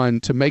relied on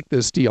to make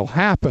this deal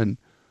happen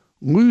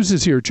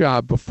loses your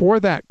job before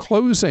that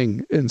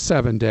closing in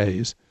 7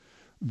 days,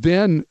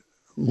 then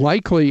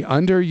likely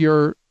under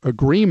your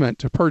agreement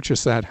to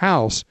purchase that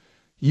house,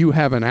 you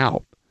have an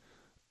out.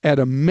 At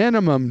a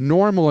minimum,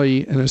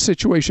 normally in a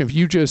situation, if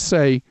you just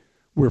say,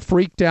 we're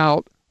freaked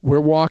out, we're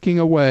walking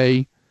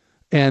away,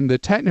 and the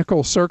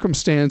technical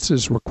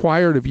circumstances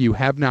required of you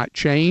have not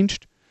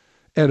changed,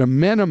 at a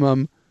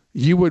minimum,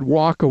 you would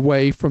walk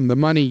away from the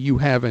money you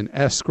have in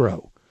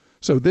escrow.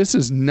 So this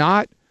is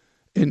not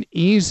an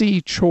easy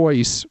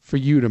choice for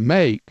you to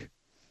make.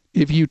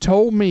 If you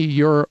told me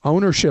your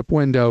ownership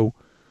window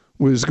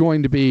was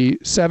going to be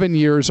 7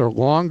 years or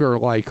longer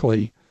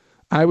likely,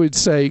 I would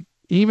say,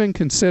 even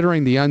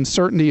considering the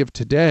uncertainty of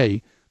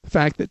today, the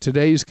fact that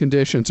today's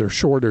conditions are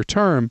shorter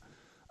term,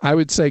 I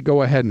would say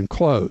go ahead and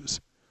close.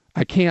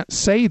 I can't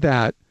say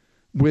that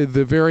with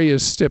the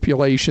various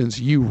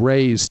stipulations you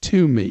raised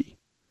to me.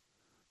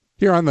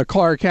 Here on the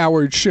Clark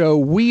Howard Show,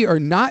 we are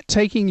not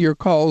taking your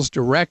calls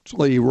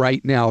directly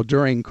right now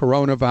during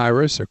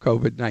coronavirus or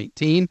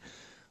COVID-19.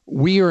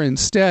 We are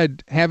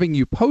instead having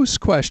you post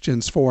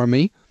questions for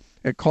me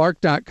at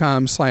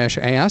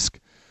clark.com/ask.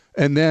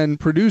 And then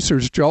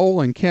producers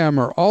Joel and Kim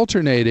are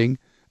alternating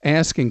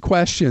asking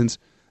questions.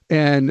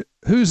 And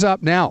who's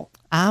up now?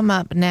 I'm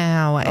up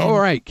now. And all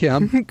right,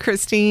 Kim.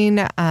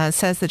 Christine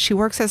says that she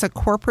works as a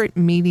corporate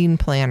meeting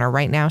planner.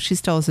 Right now, she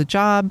still has a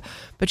job,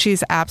 but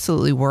she's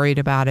absolutely worried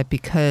about it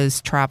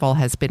because travel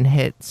has been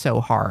hit so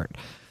hard.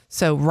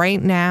 So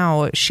right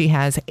now, she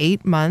has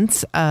 8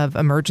 months of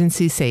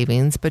emergency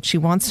savings, but she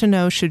wants to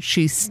know, should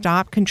she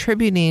stop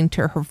contributing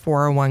to her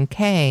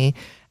 401k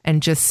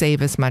and just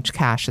save as much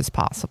cash as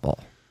possible?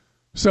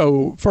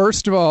 So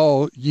first of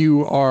all,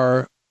 you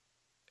are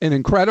an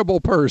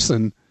incredible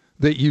person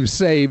that you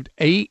saved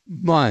 8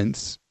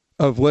 months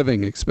of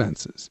living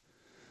expenses.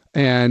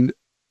 And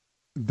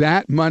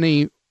that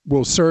money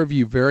will serve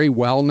you very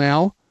well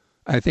now.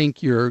 I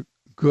think you're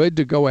good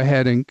to go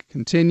ahead and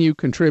continue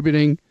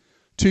contributing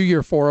to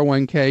your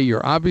 401k.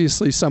 You're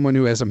obviously someone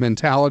who has a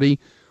mentality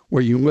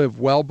where you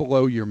live well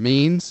below your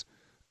means.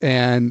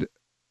 And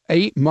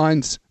 8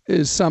 months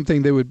is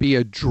something that would be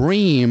a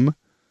dream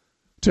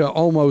to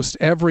almost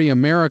every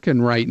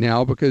American right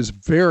now, because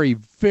very,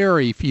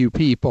 very few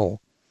people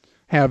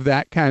have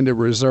that kind of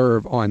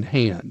reserve on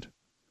hand.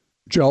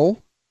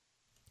 Joel?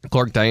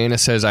 Clark, Diana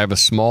says, I have a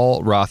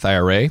small Roth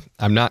IRA.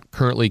 I'm not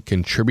currently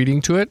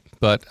contributing to it,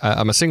 but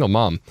I'm a single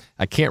mom.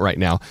 I can't right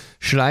now.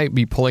 Should I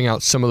be pulling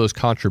out some of those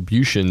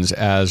contributions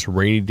as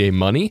rainy day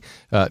money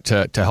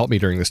to help me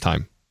during this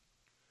time?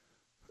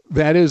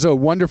 That is a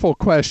wonderful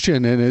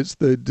question, and it's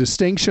the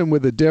distinction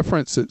with the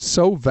difference that's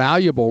so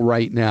valuable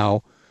right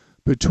now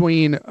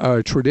between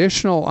a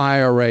traditional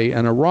IRA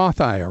and a Roth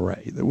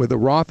IRA. With a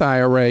Roth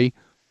IRA,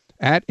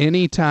 at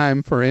any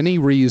time, for any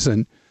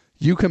reason,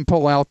 you can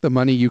pull out the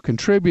money you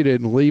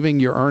contributed, leaving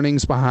your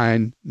earnings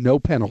behind, no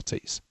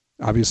penalties,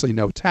 obviously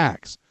no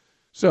tax.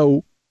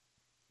 So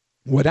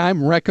what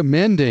I'm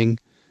recommending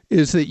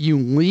is that you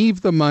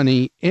leave the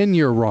money in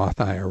your Roth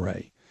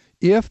IRA.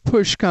 If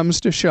push comes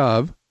to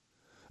shove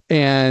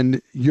and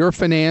your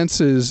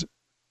finances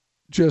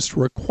just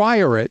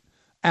require it,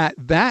 at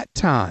that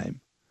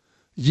time,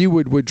 you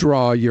would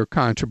withdraw your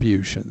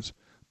contributions,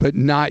 but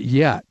not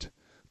yet.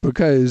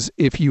 Because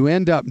if you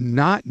end up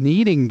not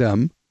needing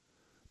them,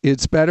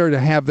 it's better to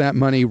have that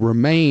money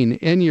remain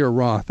in your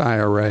Roth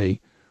IRA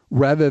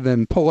rather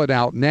than pull it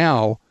out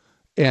now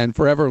and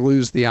forever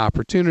lose the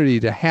opportunity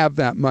to have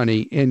that money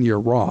in your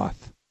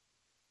Roth.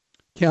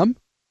 Kim?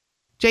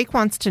 Jake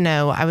wants to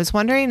know, I was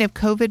wondering if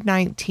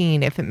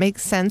COVID-19, if it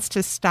makes sense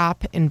to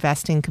stop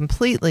investing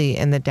completely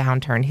in the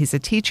downturn. He's a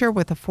teacher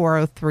with a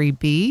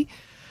 403B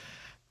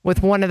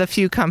with one of the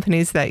few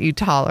companies that you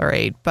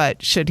tolerate,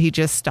 but should he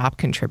just stop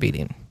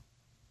contributing?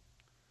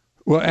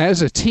 Well,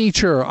 as a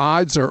teacher,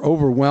 odds are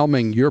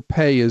overwhelming your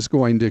pay is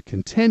going to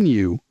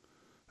continue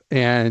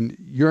and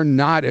you're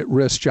not at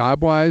risk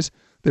job-wise.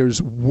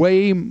 There's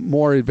way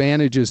more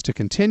advantages to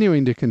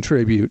continuing to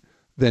contribute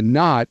than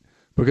not,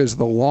 because of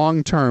the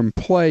long-term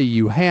play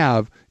you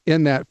have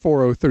in that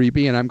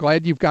 403B, and I'm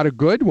glad you've got a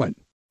good one.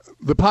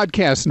 The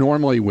podcast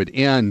normally would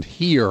end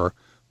here,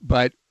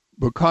 but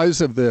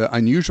because of the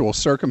unusual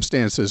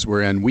circumstances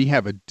we're in, we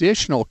have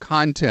additional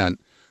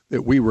content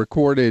that we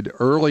recorded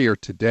earlier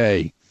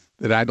today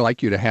that I'd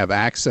like you to have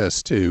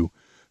access to,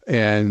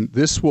 and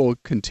this will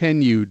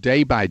continue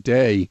day by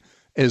day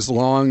as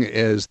long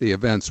as the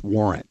events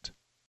warrant.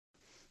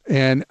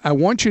 And I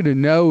want you to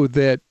know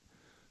that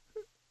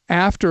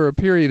after a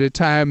period of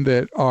time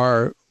that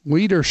our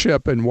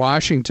leadership in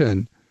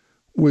Washington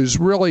was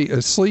really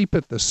asleep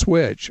at the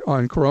switch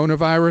on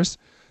coronavirus,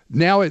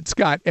 now it's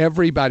got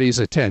everybody's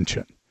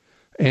attention.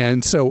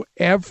 And so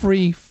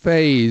every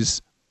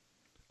phase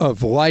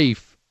of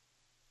life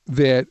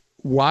that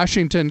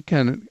Washington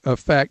can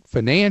affect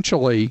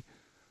financially,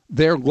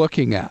 they're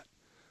looking at.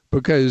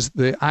 Because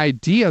the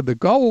idea, the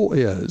goal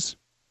is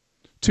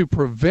to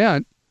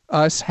prevent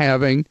us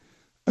having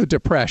a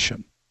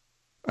depression.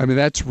 I mean,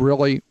 that's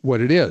really what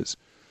it is.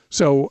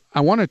 So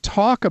I want to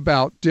talk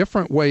about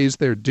different ways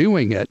they're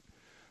doing it.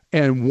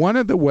 And one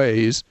of the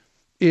ways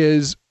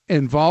is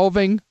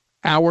involving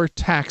our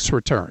tax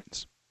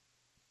returns.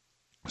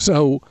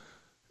 So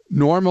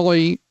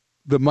normally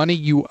the money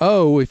you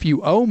owe, if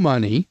you owe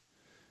money,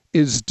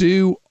 is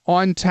due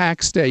on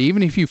tax day.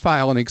 Even if you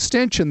file an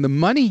extension, the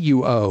money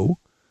you owe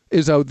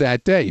is owed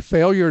that day.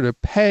 Failure to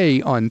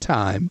pay on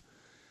time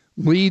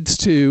leads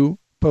to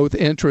both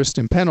interest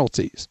and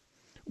penalties.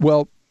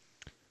 Well,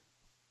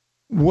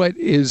 what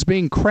is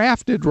being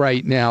crafted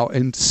right now,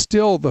 and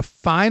still the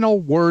final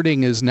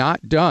wording is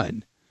not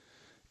done,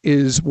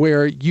 is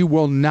where you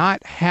will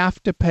not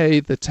have to pay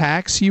the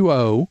tax you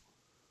owe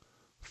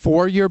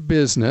for your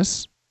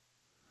business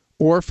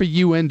or for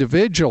you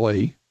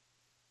individually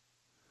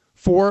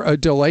for a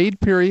delayed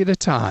period of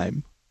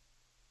time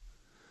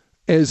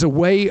as a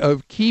way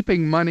of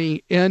keeping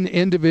money in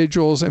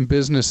individuals' and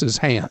businesses'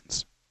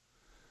 hands.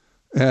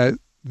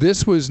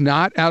 This was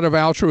not out of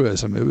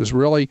altruism. It was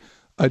really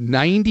a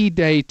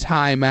 90-day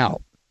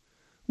timeout,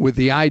 with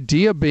the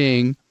idea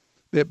being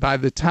that by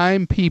the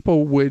time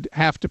people would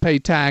have to pay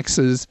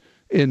taxes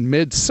in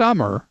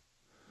midsummer,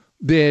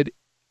 that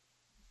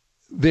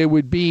there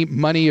would be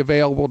money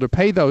available to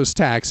pay those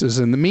taxes.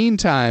 In the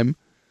meantime,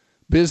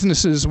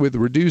 businesses with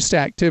reduced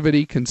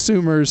activity,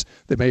 consumers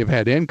that may have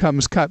had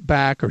incomes cut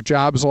back or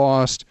jobs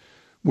lost,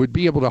 would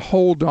be able to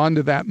hold on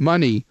to that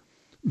money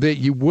that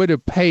you would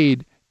have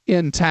paid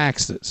in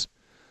taxes.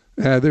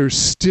 There's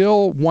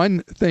still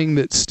one thing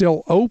that's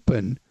still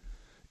open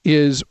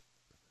is,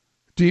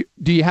 do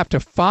you have to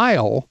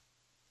file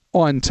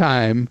on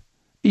time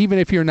even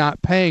if you're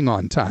not paying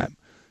on time?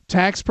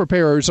 Tax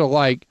preparers are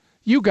like,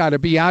 you got to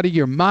be out of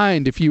your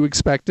mind if you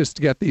expect us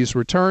to get these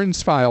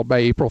returns filed by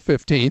April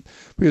 15th,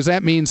 because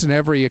that means in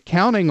every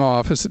accounting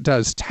office that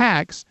does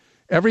tax,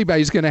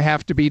 everybody's going to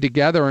have to be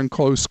together in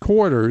close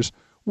quarters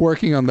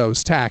working on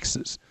those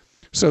taxes.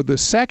 So the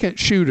second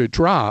shoe to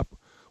drop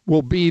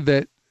will be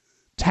that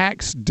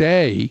tax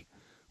day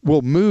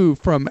will move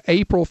from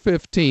April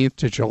 15th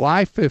to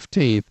July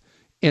 15th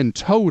in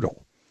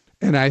total.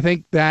 And I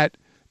think that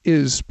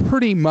is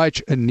pretty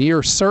much a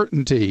near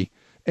certainty,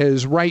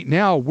 as right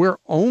now we're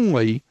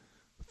only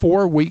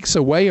 4 weeks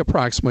away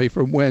approximately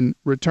from when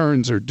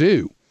returns are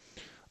due.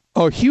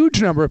 A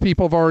huge number of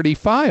people have already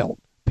filed,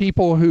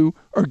 people who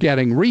are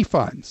getting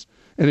refunds.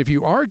 And if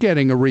you are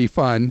getting a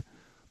refund,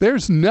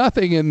 there's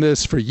nothing in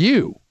this for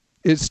you.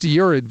 It's to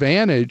your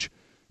advantage,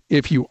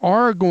 if you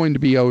are going to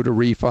be owed a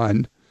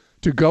refund,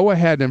 to go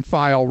ahead and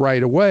file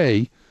right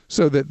away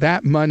so that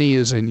that money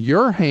is in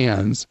your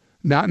hands,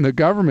 not in the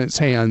government's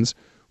hands,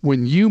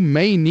 when you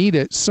may need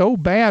it so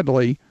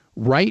badly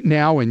right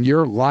now in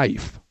your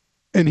life.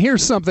 And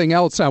here's something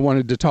else I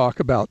wanted to talk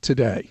about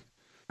today.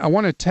 I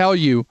want to tell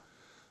you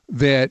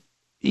that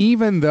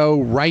even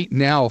though right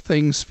now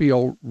things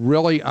feel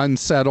really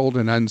unsettled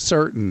and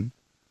uncertain,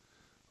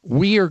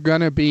 we are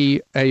going to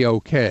be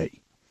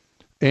A-okay.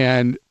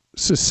 And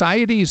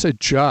societies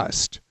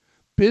adjust,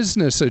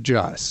 business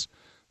adjusts.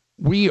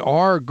 We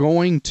are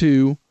going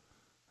to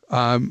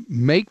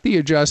make the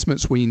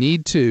adjustments we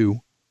need to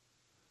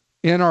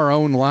in our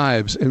own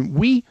lives. And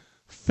we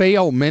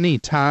fail many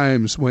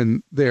times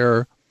when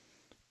there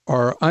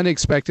are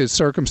unexpected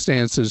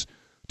circumstances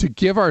to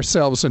give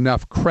ourselves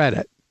enough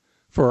credit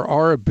for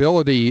our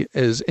ability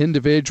as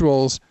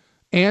individuals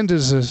and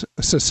as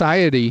a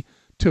society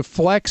to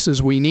flex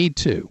as we need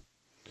to.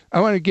 I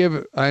want to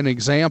give an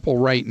example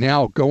right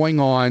now going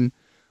on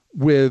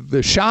with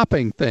the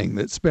shopping thing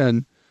that's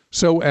been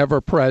so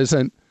ever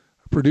present.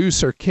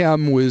 Producer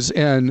Kim was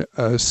in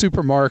a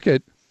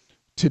supermarket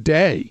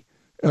today,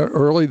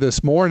 early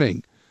this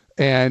morning,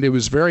 and it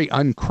was very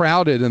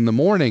uncrowded in the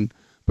morning,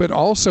 but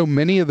also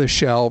many of the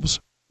shelves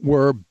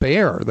were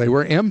bare. They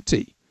were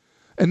empty.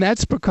 And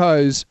that's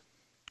because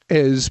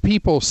as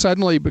people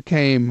suddenly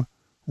became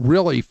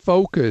really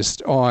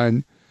focused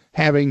on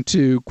having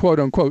to, quote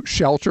unquote,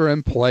 shelter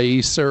in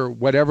place or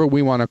whatever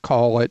we want to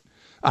call it,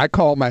 I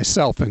call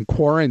myself in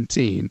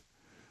quarantine,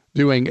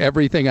 doing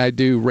everything I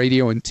do,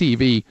 radio and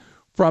TV,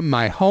 from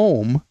my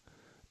home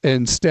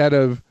instead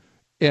of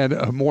in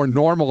a more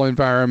normal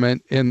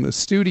environment in the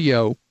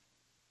studio,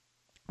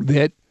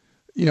 that,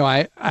 you know,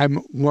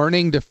 I'm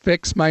learning to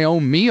fix my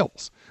own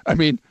meals. I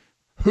mean,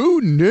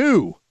 who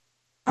knew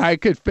I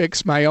could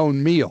fix my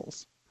own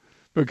meals?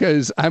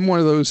 Because I'm one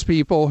of those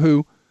people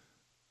who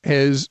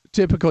has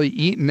typically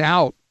eaten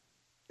out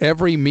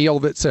every meal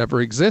that's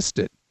ever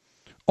existed.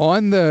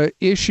 On the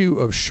issue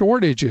of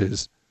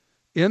shortages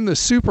in the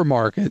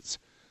supermarkets,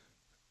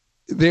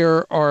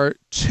 there are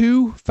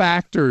two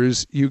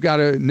factors you got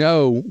to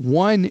know.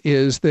 One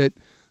is that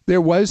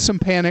there was some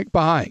panic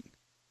buying,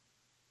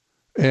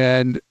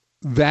 and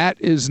that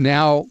is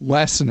now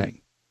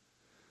lessening.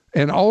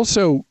 And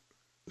also,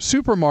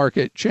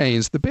 supermarket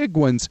chains, the big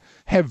ones,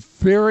 have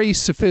very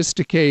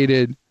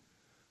sophisticated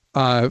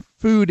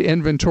food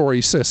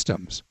inventory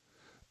systems.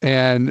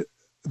 And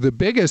the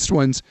biggest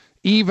ones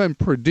even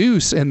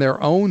produce in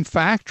their own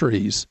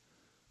factories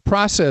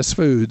processed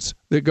foods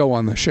that go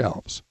on the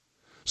shelves.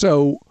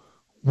 So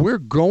we're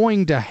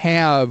going to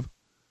have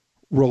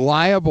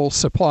reliable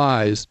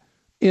supplies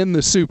in the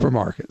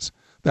supermarkets.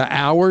 The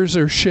hours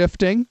are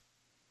shifting,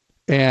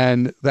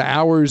 and the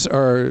hours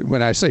are,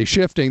 when I say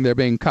shifting, they're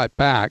being cut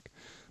back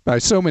by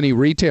so many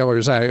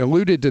retailers. I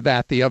alluded to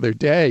that the other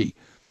day,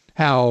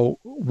 how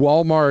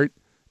Walmart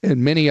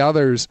and many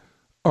others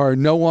are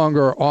no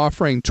longer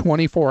offering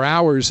 24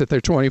 hours at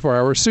their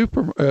 24-hour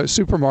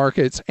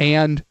supermarkets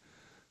and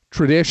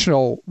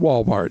traditional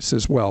Walmarts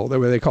as well, the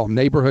way they call them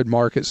neighborhood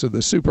markets of the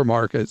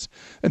supermarkets,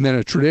 and then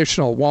a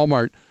traditional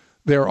Walmart.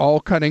 They're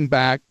all cutting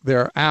back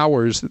their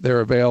hours that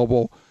they're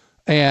available,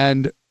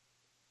 and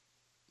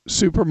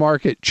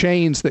supermarket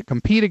chains that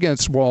compete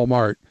against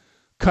Walmart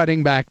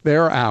cutting back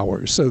their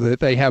hours so that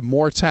they have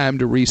more time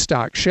to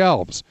restock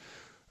shelves.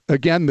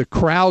 Again, the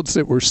crowds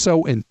that were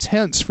so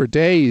intense for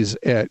days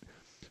at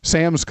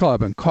Sam's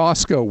Club and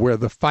Costco, where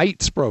the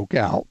fights broke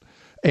out,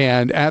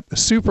 and at the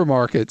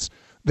supermarkets,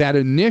 that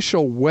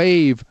initial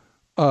wave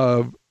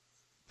of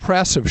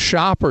press of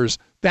shoppers,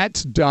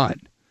 that's done.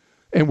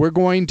 And we're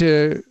going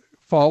to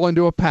fall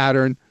into a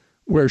pattern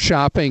where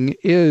shopping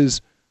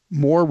is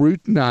more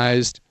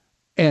routinized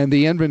and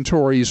the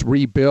inventories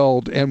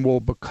rebuild and will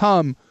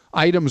become,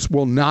 items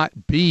will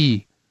not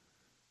be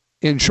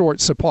in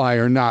short supply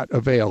or not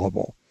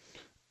available.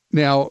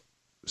 Now,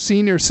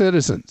 senior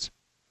citizens,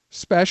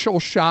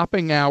 special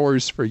shopping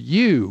hours for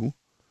you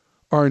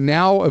are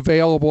now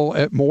available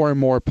at more and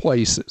more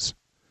places.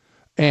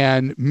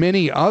 And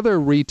many other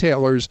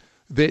retailers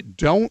that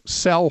don't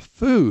sell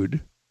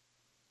food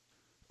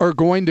are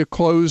going to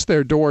close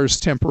their doors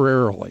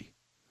temporarily.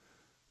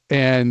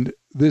 And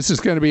this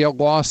is going to be a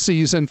lost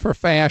season for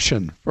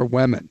fashion for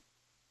women.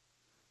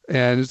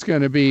 And it's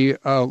going to be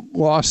a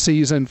lost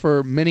season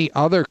for many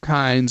other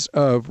kinds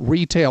of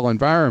retail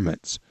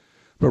environments.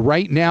 But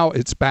right now,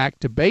 it's back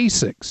to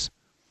basics.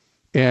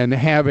 And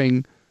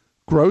having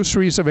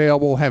groceries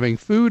available, having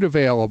food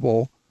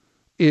available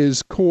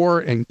is core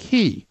and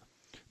key.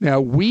 Now,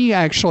 we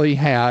actually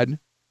had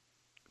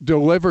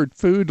delivered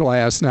food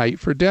last night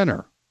for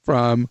dinner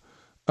from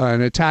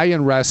an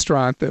Italian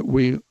restaurant that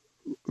we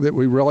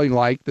really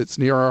like that's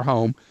near our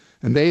home.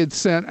 And they had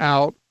sent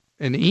out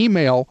an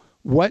email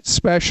what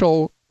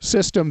special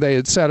system they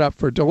had set up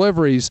for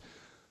deliveries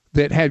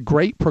that had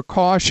great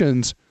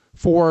precautions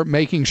for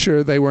making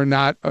sure they were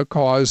not a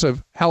cause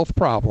of health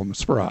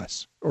problems for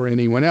us or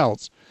anyone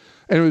else.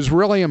 And it was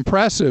really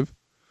impressive,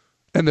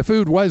 and the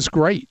food was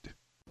great.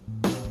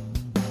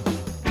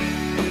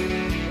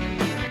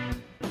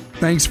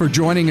 Thanks for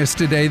joining us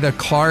today. The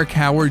Clark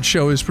Howard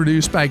Show is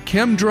produced by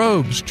Kim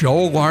Drobes,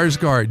 Joel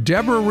Larsgaard,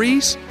 Deborah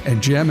Reese,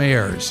 and Jim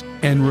Ayers.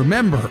 And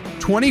remember,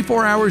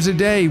 24 hours a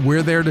day,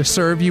 we're there to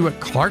serve you at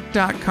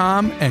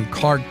Clark.com and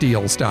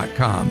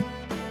ClarkDeals.com.